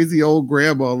some crazy old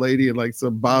grandma lady in like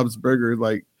some Bob's Burger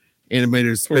like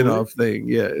animated spinoff thing.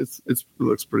 Yeah, it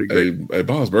looks pretty good. Hey,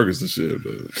 Bob's Burger's the shit.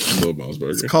 I love Bob's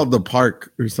Burger. It's called The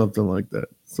Park or something like that.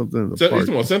 Something in the park. You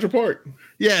talking about Central Park?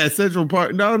 Yeah, Central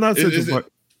Park. No, not Central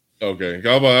Park. Okay,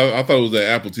 I thought it was that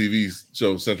Apple TV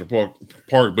show Central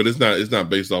Park, but it's not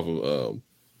based off of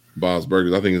Bob's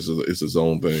Burgers. I think it's its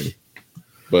own thing.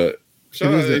 But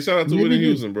shout out to Whitney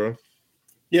Houston, bro.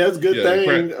 Yeah, it's a good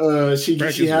thing.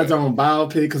 She has her own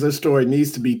biopic because her story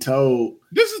needs to be told.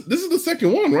 This is the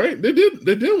second one, right? They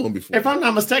did one before. If I'm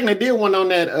not mistaken, they did one on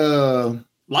that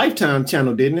Lifetime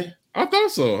channel, didn't it? I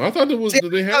thought so. I thought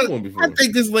they had one before. I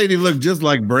think this lady looked just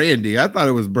like Brandy. I thought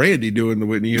it was Brandy doing the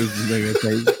Whitney Houston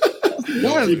thing.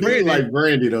 Why is Brandy like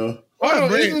Brandy though?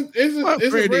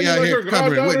 Isn't Brandy like her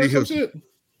goddaughter or some shit?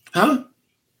 Huh?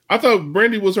 I thought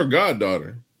Brandy was her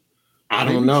goddaughter. I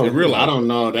don't know. I don't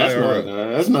know.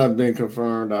 That's not been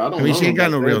confirmed. I mean, she ain't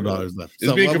got no real daughters left.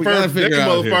 It's being confirmed.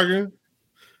 Motherfucker.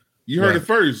 You heard it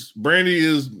first. Brandy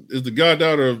is the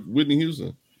goddaughter of Whitney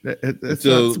Houston. That's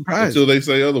not surprising. Until they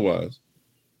say otherwise.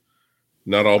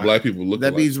 Not all black people look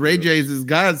alike. That means Ray J's his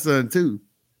godson too.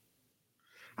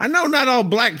 I know not all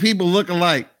black people look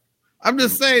alike. I'm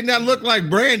just saying that look like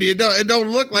Brandy. It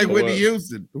don't look like Whitney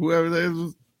Houston. Whoever that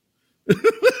is.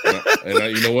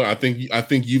 You know what? I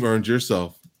think you've earned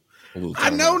yourself a little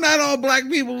time. I know not all black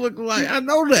people look alike. I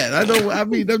know that. I know. I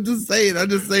mean, I'm just saying. I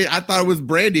thought it was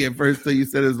Brandy at first, so you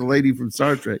said it was a lady from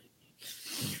Star Trek.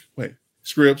 Wait,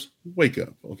 Scripps, wake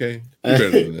up, okay? You're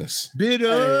better than this.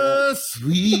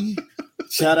 Bittersweet.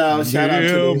 Shout out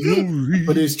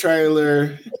for this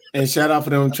trailer, and shout out for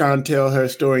them trying to tell her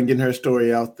story and getting her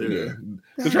story out there. Yeah.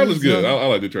 The trailer's good. I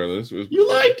like the trailer. You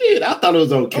liked it? I thought it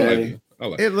was okay. I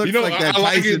like it. Looks like that I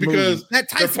like Tyson it because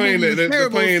they're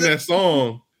playing that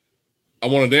song. I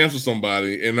Want to Dance with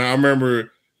Somebody, and I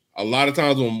remember a lot of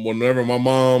times whenever my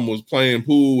mom was playing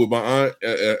pool with my aunt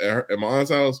at my aunt's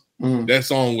house, that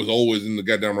song was always in the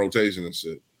goddamn rotation and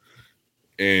shit.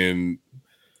 And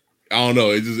I don't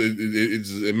know,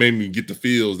 it made me get the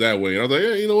feels that way. And I was like,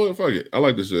 yeah, you know what, fuck it, I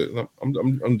like this shit.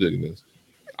 I'm digging this.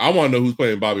 I want to know who's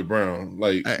playing Bobby Brown.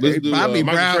 Like, let's do Bobby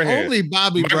Michael Brown. Strahan. Only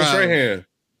Bobby Brown.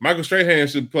 Michael Strahan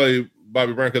should play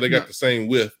Bobby Brown because they got the same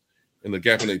width in the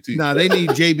gap in their teeth. They need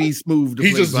JB Smooth to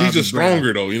play he's Bobby just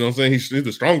stronger though. You know what I'm saying? He's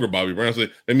the stronger Bobby Brown. So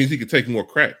that means he could take more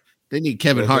crack. They need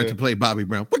Kevin Hart to play Bobby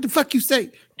Brown. What the fuck you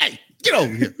say? Hey, get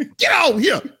over here. Get over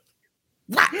here.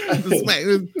 What?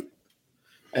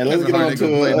 And let's get on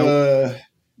to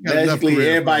basically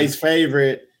everybody's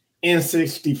favorite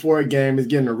N64 game is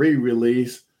getting a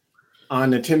re-release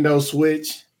on Nintendo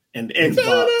Switch and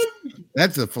Xbox.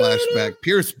 That's a flashback.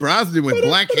 Pierce Brosnan with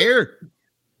black hair.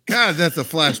 God, that's a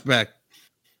flashback.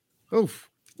 Oof.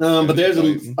 But there's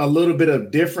a little bit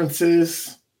of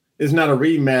differences. It's not a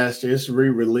remaster, it's a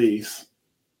re-release.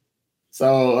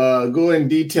 So go in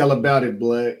detail about it,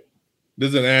 Black.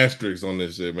 There's an asterisk on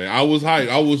this shit, man. I was hyped.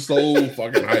 I was so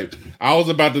fucking hyped. I was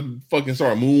about to fucking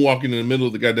start moonwalking in the middle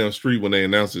of the goddamn street when they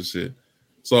announced this shit.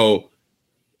 So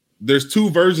there's 2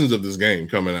 versions of this game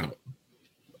coming out.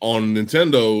 On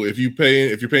Nintendo, if you're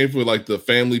paying for like the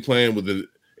family plan with the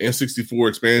N64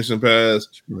 expansion pass,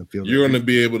 you're going to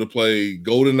be able to play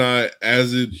GoldenEye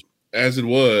as it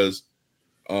was,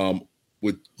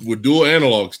 with dual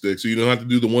analog sticks, so you don't have to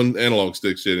do the one analog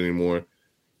stick shit anymore,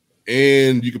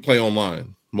 and you can play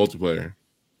online multiplayer.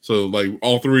 So like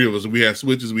all 3 of us, we had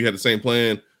Switches, we had the same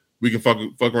plan. We can fuck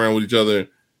around with each other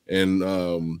and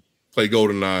play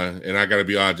GoldenEye, and I got to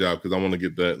be Oddjob because I want to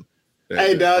get that.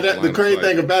 Hey, dog, the crazy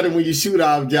thing about it when you shoot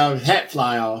Oddjob, hat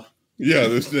fly off. Yeah,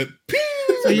 there's that.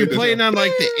 So you're playing on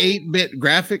like the 8-bit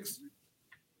graphics?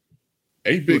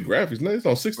 8-bit graphics? No, it's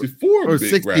on 64 or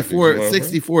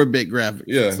 64-bit graphics.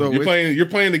 Yeah, so you're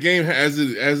playing the game as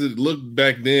it looked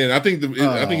back then. I think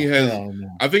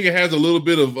it has a little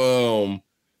bit of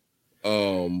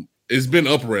it's been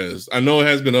up-res. I know it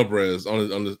has been up-res on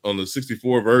the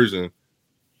 64 version,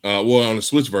 on the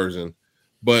Switch version,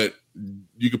 but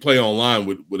you can play online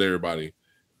with everybody.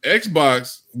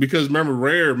 Xbox, because remember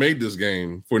Rare made this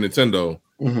game for Nintendo.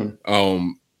 Mm-hmm.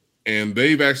 And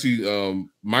they've actually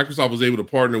Microsoft was able to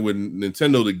partner with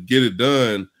Nintendo to get it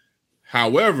done.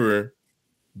 However,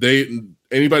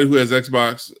 anybody who has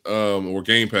Xbox or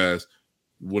Game Pass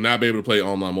will not be able to play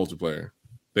online multiplayer.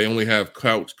 They only have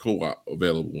couch co-op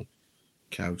available.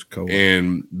 Couch co-op.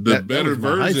 And the better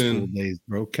version, days,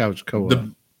 bro. Couch co-op.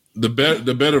 The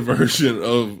better version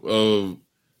of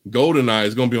GoldenEye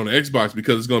is going to be on the Xbox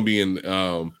because it's going to be in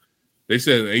they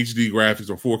said HD graphics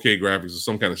or 4K graphics or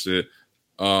some kind of shit.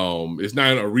 It's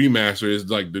not a remaster.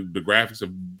 It's like the graphics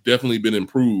have definitely been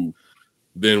improved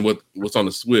than what's on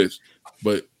the Switch,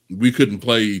 but we couldn't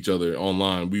play each other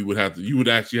online. You would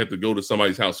actually have to go to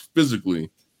somebody's house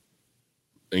physically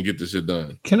and get this shit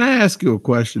done. Can I ask you a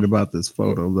question about this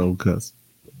photo though? Cause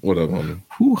what up, homie?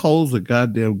 Who holds a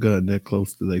goddamn gun that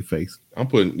close to their face? I'm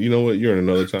putting. You know what? You're in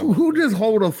another time. Who just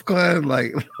hold a gun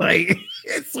like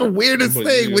it's the weirdest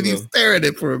thing when you stare at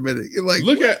it for a minute. You're like,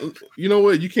 look at. You know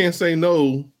what? You can't say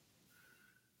no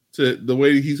to the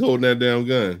way he's holding that damn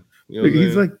gun. You know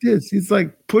he's like this. He's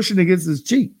like pushing against his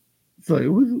cheek. It's like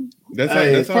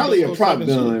that's probably a prop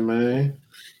gun, man.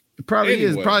 It probably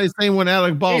is. Probably the same one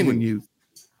Alec Baldwin used.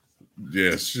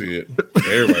 Yeah, shit.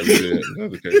 Everybody did.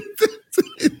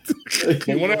 That's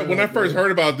okay. When I first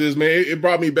heard about this, man, it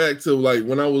brought me back to like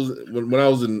when I was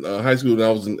in high school and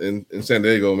I was in San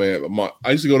Diego, man.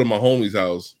 I used to go to my homie's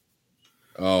house.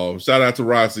 Shout out to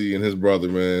Rossi and his brother,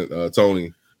 man,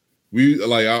 Tony. We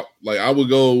I would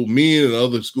go, me and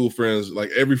other school friends, like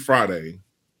every Friday,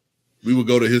 we would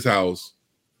go to his house,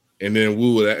 and then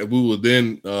we would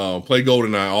then play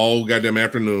GoldenEye all goddamn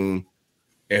afternoon,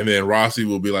 and then Rossi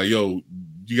will be like, "Yo,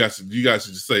 you guys should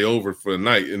just stay over for the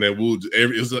night," and then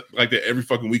it was like that every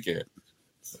fucking weekend.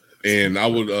 And I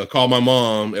would call my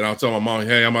mom, and I'll tell my mom,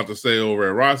 "Hey, I'm about to stay over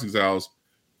at Rossi's house,"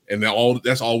 and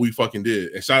that's all we fucking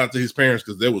did. And shout out to his parents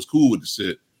because they was cool with the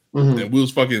shit, and we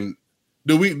was fucking.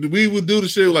 We would do the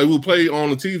shit like we'll play on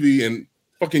the TV and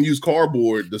fucking use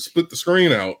cardboard to split the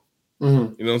screen out.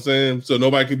 Mm-hmm. You know what I'm saying? So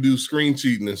nobody could do screen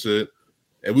cheating and shit.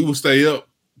 And we would stay up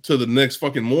till the next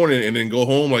fucking morning and then go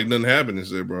home like nothing happened and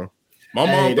shit, bro. My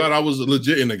mom thought I was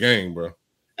legit in the game, bro.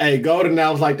 Hey,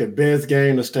 GoldenEye was like the best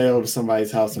game to stay over to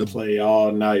somebody's house and play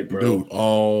all night, bro. Dude,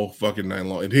 all fucking night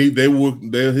long. And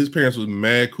his parents was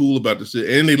mad cool about the shit.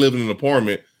 And they lived in an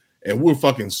apartment and we were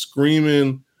fucking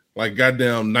screaming like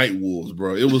goddamn night wolves,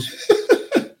 bro. It was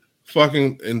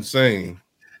fucking insane.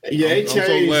 Yeah, I'm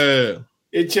so glad.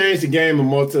 It changed the game of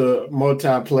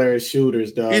multiplayer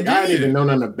shooters, dog. I didn't even know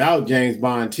nothing about James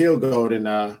Bond until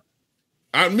GoldenEye.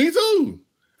 Me too.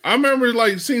 I remember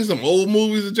like seeing some old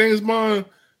movies of James Bond,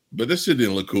 but this shit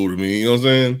didn't look cool to me. You know what I'm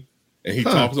saying? And he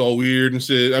talks all weird and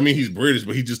shit. I mean, he's British,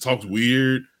 but he just talks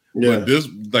weird. Yeah. But this,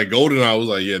 like GoldenEye, was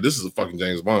like, yeah, this is a fucking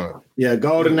James Bond. Yeah,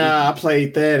 GoldenEye. I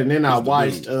played that, and then I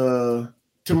watched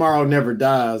Tomorrow Never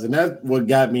Dies, and that's what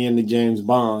got me into James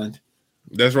Bond.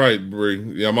 That's right, Brie.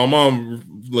 Yeah, my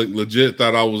mom like legit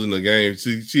thought I was in the game.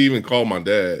 She even called my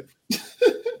dad.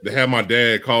 They had my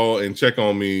dad call and check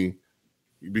on me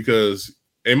because,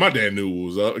 and my dad knew what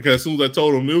was up because as soon as I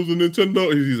told him it was a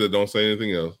Nintendo, he said, "Don't say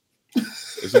anything else."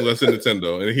 As soon as I said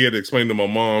Nintendo, and he had to explain to my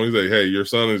mom, he's like, "Hey, your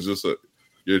son is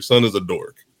a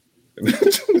dork."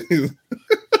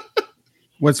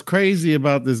 What's crazy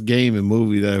about this game and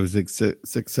movie that was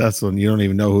successful, and you don't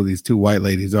even know who these two white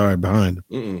ladies are behind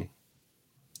them.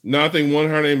 No, I think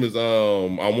her name is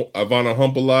Ivana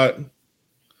Humpalot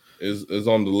is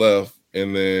on the left,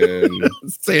 and then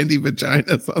Sandy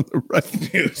Vagina's on the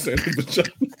right. Yeah, Sandy Vagina.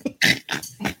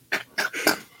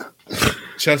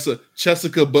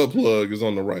 Jessica Buttplug is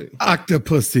on the right.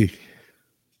 Octopussy.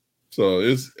 So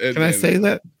Can I say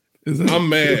that? I'm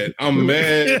mad. I'm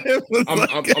mad.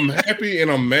 I'm happy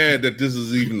and I'm mad that this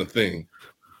is even a thing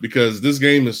because this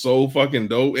game is so fucking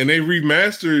dope. And they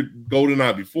remastered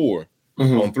GoldenEye before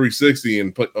on 360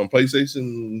 and on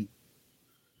PlayStation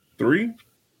 3.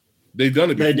 They've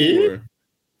done it before. They did?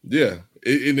 Yeah.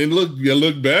 It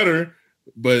looked better,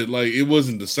 but like it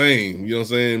wasn't the same. You know what I'm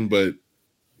saying? But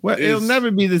it'll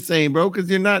never be the same, bro, because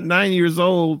you're not 9 years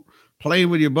old playing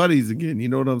with your buddies again. You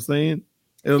know what I'm saying?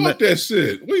 Fuck that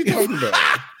shit. What are you talking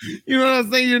about? You know what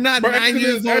I'm saying? You're not 9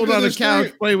 years old on the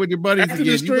couch playing with your buddies after again.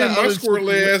 This stream, my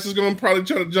squirrel ass is going to probably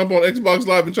try to jump on Xbox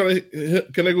Live and try to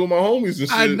connect with my homies and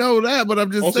shit. I know that, but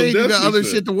I'm just saying you got other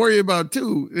shit to worry about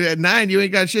too. At 9, you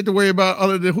ain't got shit to worry about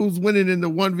other than who's winning in the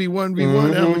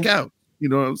 1v1v1 on the couch. You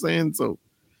know what I'm saying? So,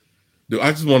 dude,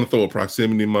 I just want to throw a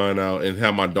proximity mine out and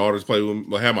have my daughters play with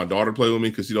me. Have my daughter play with me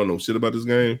because she don't know shit about this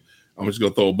game. I'm just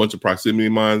gonna throw a bunch of proximity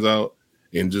mines out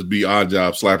and just be odd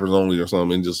job slappers only or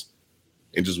something and just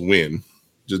win.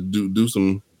 Just do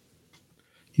some.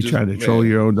 You trying to troll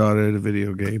your own daughter in a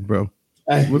video game, bro?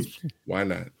 Why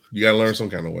not? You gotta learn some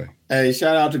kind of way. Hey,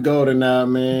 shout out to GoldenEye,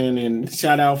 man, and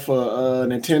shout out for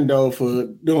Nintendo for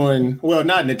doing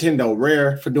not Nintendo,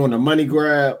 Rare for doing a money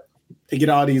grab to get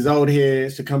all these old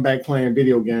heads to come back playing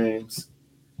video games.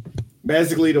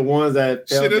 Basically, the ones that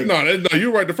no,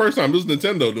 you're right the first time. It was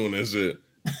Nintendo doing that shit.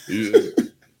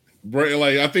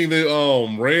 Like I think that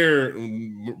Rare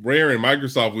and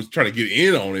Microsoft was trying to get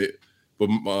in on it, but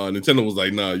Nintendo was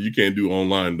like, "Nah, you can't do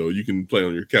online though. You can play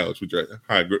on your couch with your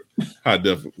high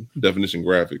definition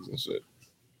graphics and shit."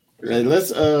 Right,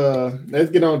 let's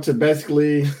get on to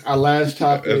basically our last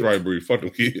topic. That's right, Bree. Fuck them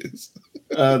kids.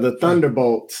 The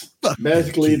Thunderbolts.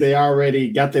 Basically, they already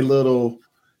got their little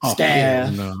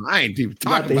staff. No, I ain't even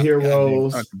talking about the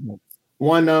heroes.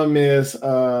 One of them is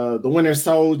the Winter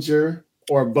Soldier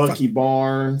or Bucky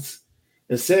Barnes.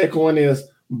 The second one is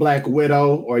Black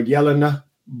Widow or Yelena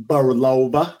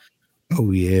Belova.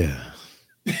 Oh yeah.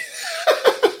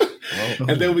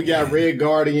 And then we got Red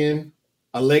Guardian,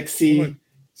 Alexei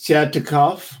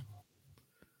Chatikov.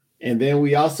 And then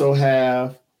we also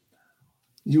have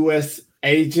U.S.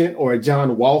 Agent or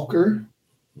John Walker.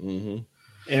 Mm-hmm.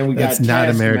 And we got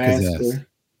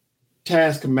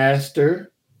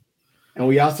Taskmaster. And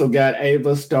we also got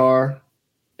Ava Star,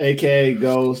 a.k.a.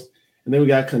 Ghost. And then we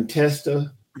got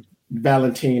Contessa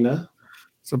Valentina.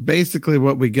 So basically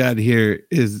what we got here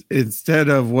is instead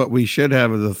of what we should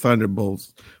have of the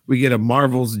Thunderbolts, we get a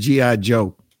Marvel's G.I.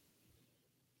 Joe.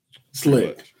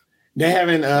 Slick. They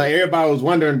haven't, everybody was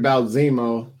wondering about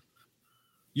Zemo.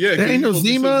 Yeah, there ain't no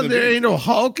Zemo, there ain't no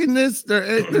Hulk in this.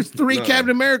 There's three Captain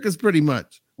Americas pretty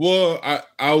much. Well,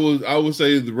 I would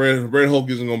say the Red Hulk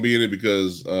isn't gonna be in it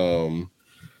because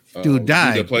dude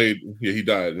died. He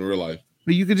died in real life.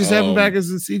 But you could just have him back as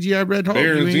a CGI Red Hulk.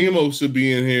 Baron Zemo should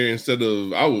be in here instead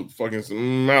of I don't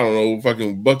know,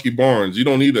 fucking Bucky Barnes. You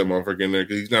don't need that motherfucker in there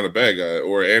because he's not a bad guy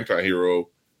or an anti-hero.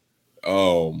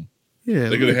 Yeah,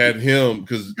 they could have had him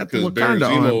because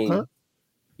Baron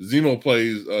Zemo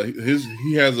plays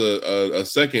he has a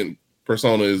second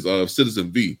persona is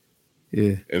Citizen V.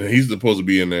 Yeah, and he's supposed to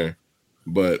be in there,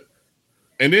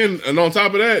 and on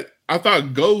top of that, I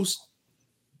thought Ghost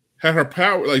had her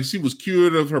power, like she was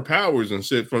cured of her powers and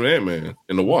shit from Ant-Man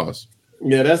and the Wasp.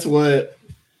 Yeah, that's what.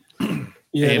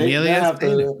 Yeah, they have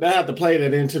to play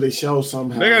that into the show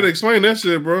somehow. They got to explain that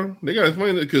shit, bro. They got to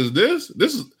explain it because this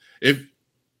is if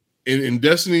in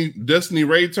Destiny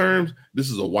raid terms, this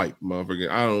is a wipe, motherfucker.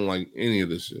 I don't like any of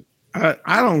this shit. I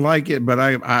don't like it, but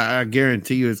I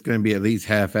guarantee you it's going to be at least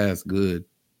half-ass good.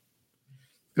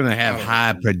 It's going to have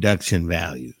high production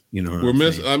value. You know, we're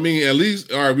missing. I mean, at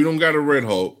least all right. We don't got a Red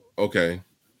Hulk. Okay,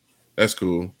 that's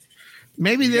cool.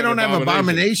 Maybe they don't have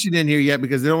Abomination in here yet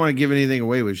because they don't want to give anything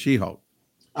away with She-Hulk.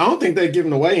 I don't think they're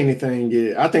giving away anything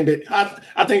yet. I think they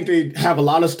have a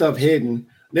lot of stuff hidden.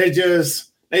 They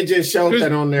just showed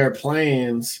that on their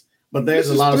plans, but there's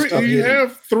a lot of stuff. You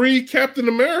have 3 Captain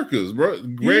Americas, bro.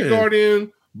 Red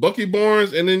Guardian, Bucky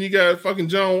Barnes, and then you got fucking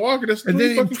John Walker. That's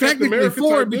 3 fucking Captain America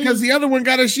 4 because the other one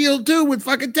got a shield too with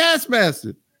fucking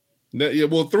Taskmaster.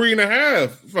 3.5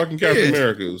 fucking Captain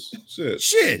Americas.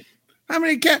 Shit. How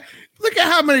many Look at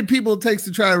how many people it takes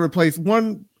to try to replace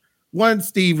one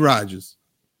Steve Rogers.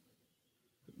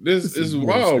 This is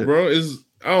wild, bro. I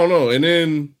don't know. And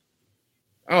then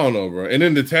I don't know, bro. And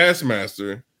then the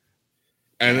Taskmaster,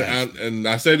 and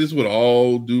I say this with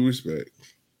all due respect.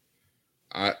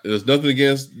 There's nothing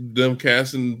against them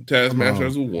casting Taskmaster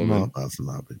as a woman. That's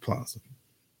not plausible.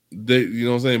 You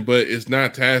know what I'm saying? But it's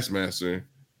not Taskmaster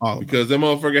because that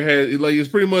motherfucker it's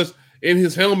pretty much in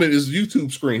his helmet is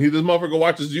YouTube screen. This motherfucker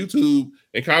watches YouTube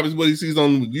and copies what he sees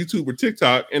on YouTube or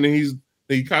TikTok, and then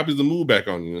he copies the move back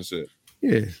on you and shit.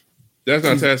 Yeah. That's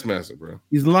not Taskmaster, bro.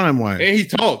 He's LimeWire. And he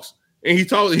talks. And he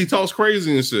talks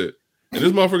crazy and shit. And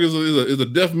this motherfucker is a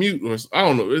deaf mute. I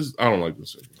don't know. I don't like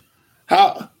this shit.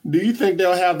 How do you think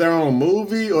they'll have their own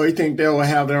movie, or you think they'll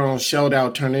have their own show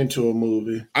that'll turn into a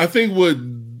movie? I think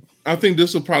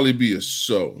this will probably be a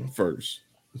show first.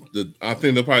 I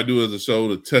think they'll probably do it as a show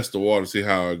to test the water, see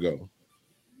how it go.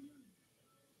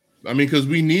 I mean, because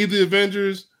we need the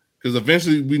Avengers. Because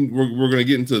eventually we're going to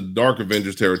get into Dark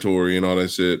Avengers territory and all that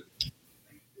shit.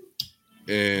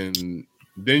 And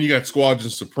then you got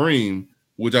Squadron Supreme,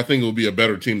 which I think will be a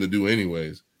better team to do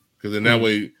anyways. Because in that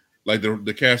way, like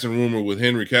the casting rumor with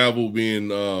Henry Cavill being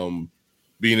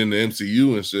in the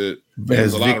MCU and shit,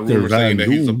 there's a lot of rumors saying that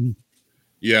I'm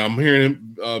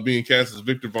hearing him being cast as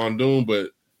Victor Von Doom, but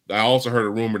I also heard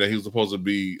a rumor that he was supposed to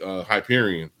be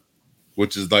Hyperion,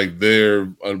 which is like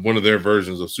one of their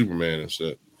versions of Superman and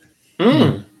shit.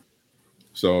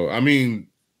 So, I mean,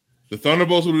 the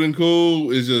Thunderbolts would have been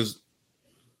cool. It's just,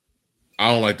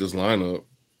 I don't like this lineup.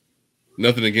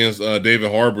 Nothing against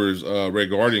David Harbour's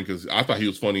Red Guardian, because I thought he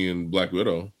was funny in Black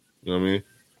Widow. You know what I mean?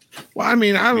 Well, I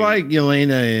mean, I like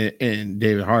Yelena and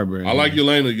David Harbour. I like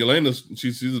Yelena. Yelena's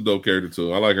she's a dope character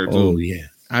too. I like her too. Oh yeah.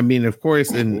 I mean, of course,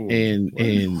 and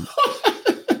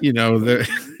you know the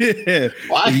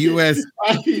U.S.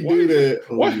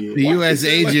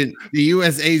 The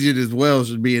U.S. agent as well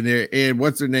should be in there. And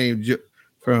what's her name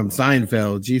from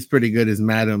Seinfeld? She's pretty good as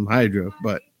Madame Hydra.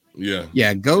 But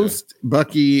Ghost,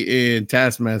 Bucky, and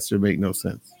Taskmaster make no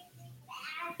sense.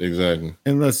 Exactly.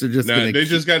 Unless they're just they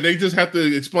just have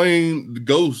to explain the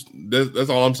Ghost. That's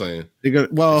all I'm saying. Her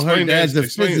dad's a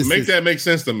physicist. Make that make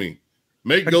sense to me.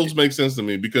 Make Ghost make sense to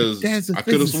me, because I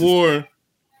could have swore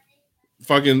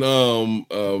fucking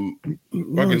Michelle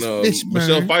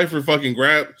Pfeiffer fucking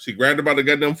grabbed her by the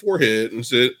goddamn forehead and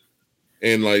shit,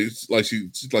 and like she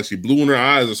blew in her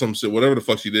eyes or some shit, whatever the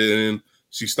fuck she did, and then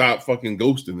she stopped fucking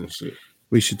ghosting and shit.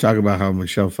 We should talk about how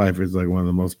Michelle Pfeiffer is like one of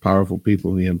the most powerful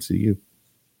people in the MCU.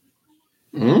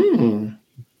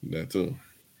 That too.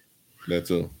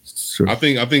 Sure. I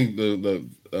think the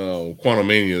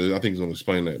Quantumania, I think is going to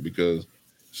explain that, because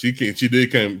she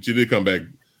did come back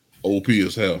OP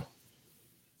as hell.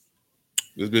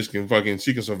 This bitch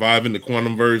she can survive in the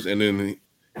Quantumverse and then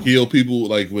heal people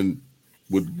like when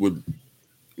with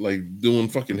like doing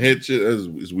fucking head shit.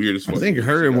 It's weird as fuck. I think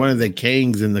her and one of the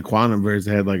Kangs in the Quantumverse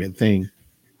had like a thing.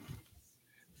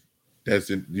 That's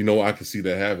it. You know, I can see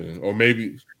that happening, or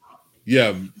maybe,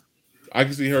 I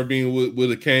can see her being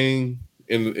with a Kang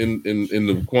in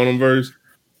the Quantumverse.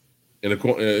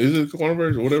 Is it the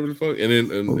Quantumverse or whatever the fuck?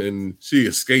 And she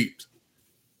escaped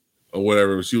or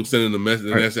whatever. She was sending the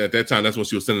message, and at that time, that's when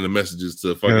she was sending the messages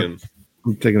to fucking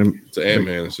to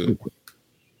Ant-Man and shit.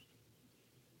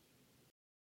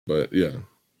 But yeah.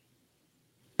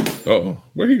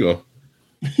 Where'd he go?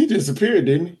 He disappeared,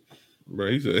 didn't he?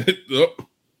 Bro, he said, "Oh."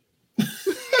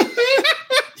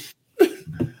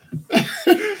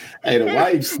 Hey, the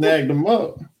wife snagged him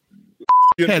up.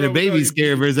 Had a baby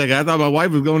scare for a second. I thought my wife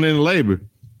was going into labor.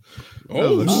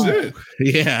 Oh shit!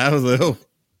 Yeah, I was like, oh.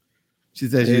 She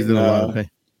said she's in a lot of pain.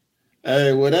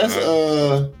 Hey, well,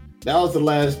 that was the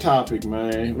last topic,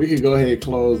 man. We could go ahead and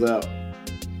close out.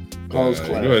 Close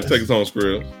class. Go ahead, take us on,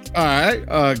 Skrill. All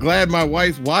right. Glad my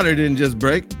wife's water didn't just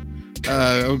break.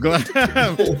 I'm glad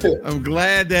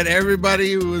that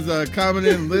everybody who was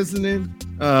commenting and listening.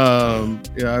 I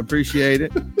appreciate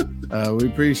it. We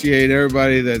appreciate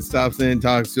everybody that stops in and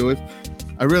talks to us.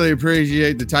 I really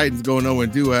appreciate the Titans going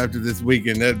 0-2 after this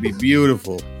weekend. That'd be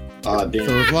beautiful. Oh, damn.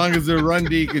 So as long as their run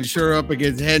D can shore up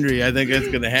against Henry, I think that's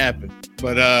going to happen.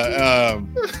 But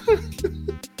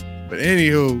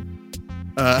anywho,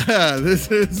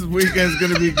 This weekend's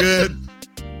gonna be good.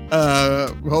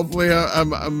 Hopefully, I'm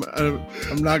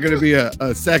not gonna be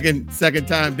a second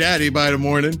time daddy by the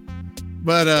morning.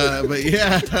 But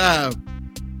yeah.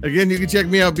 Again, you can check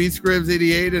me out,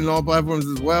 BeatScribs88, and all platforms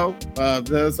as well.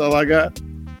 That's all I got.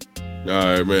 All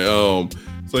right, man.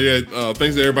 So yeah,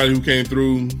 thanks to everybody who came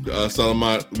through.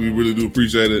 Salamat, we really do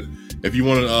appreciate it. If you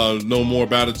want to know more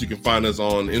about it, you can find us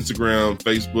on Instagram,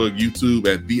 Facebook, YouTube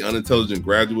at The Unintelligent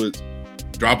Graduates.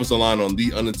 Drop us a line on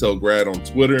The Unintel Grad on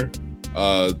Twitter.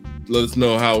 Let us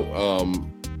know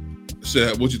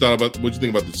what you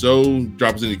think about the show.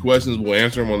 Drop us any questions. We'll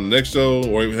answer them on the next show,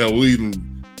 or hell, we'll even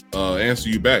answer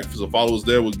you back. So follow us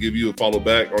there. We'll give you a follow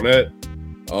back on that.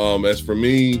 As for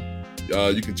me,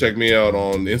 you can check me out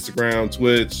on Instagram,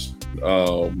 Twitch,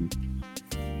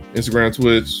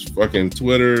 fucking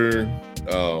Twitter,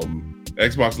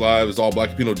 Xbox Live. It's all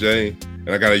Black Pino J, and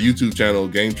I got a YouTube channel,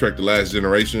 Game Trek: The Last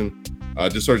Generation.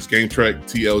 Just search Game Trek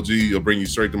TLG. It'll bring you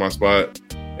straight to my spot,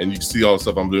 and you can see all the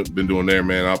stuff I've been doing there,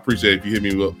 man. I appreciate if you hit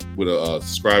me up with a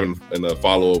subscribe and a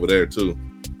follow over there too.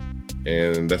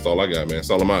 And that's all I got, man.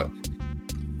 Salamat.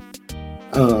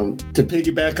 To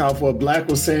piggyback off what Black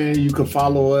was saying, you can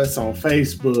follow us on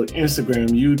Facebook, Instagram,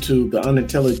 YouTube, The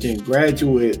Unintelligent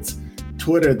Graduates,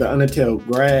 Twitter, The Unintel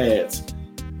Grads.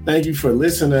 Thank you for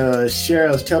listening to us. Share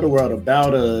us. Tell the world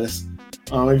about us.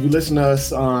 If you listen to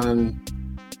us on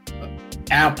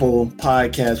Apple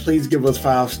Podcasts, please give us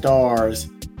 5 stars.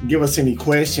 Give us any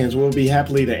questions. We'll be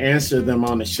happy to answer them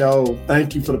on the show.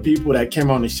 Thank you for the people that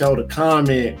came on the show to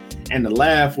comment and to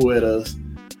laugh with us.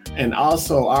 And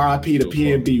also RIP to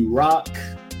PNB Rock,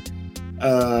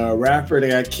 rapper that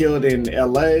got killed in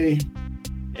LA.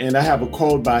 And I have a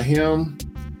quote by him.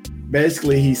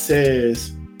 Basically, he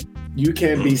says, you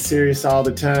can't be serious all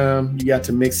the time. You got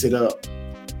to mix it up.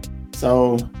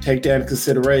 So take that into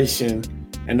consideration.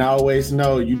 And always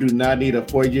know you do not need a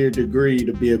 4-year degree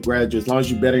to be a graduate. As long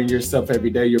as you better yourself every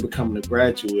day, you're becoming a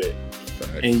graduate.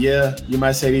 Right. And yeah, you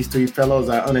might say these 3 fellows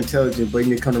are unintelligent, but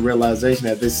you come to realization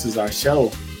that this is our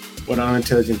show with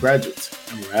unintelligent graduates.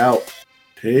 We're out.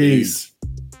 Peace.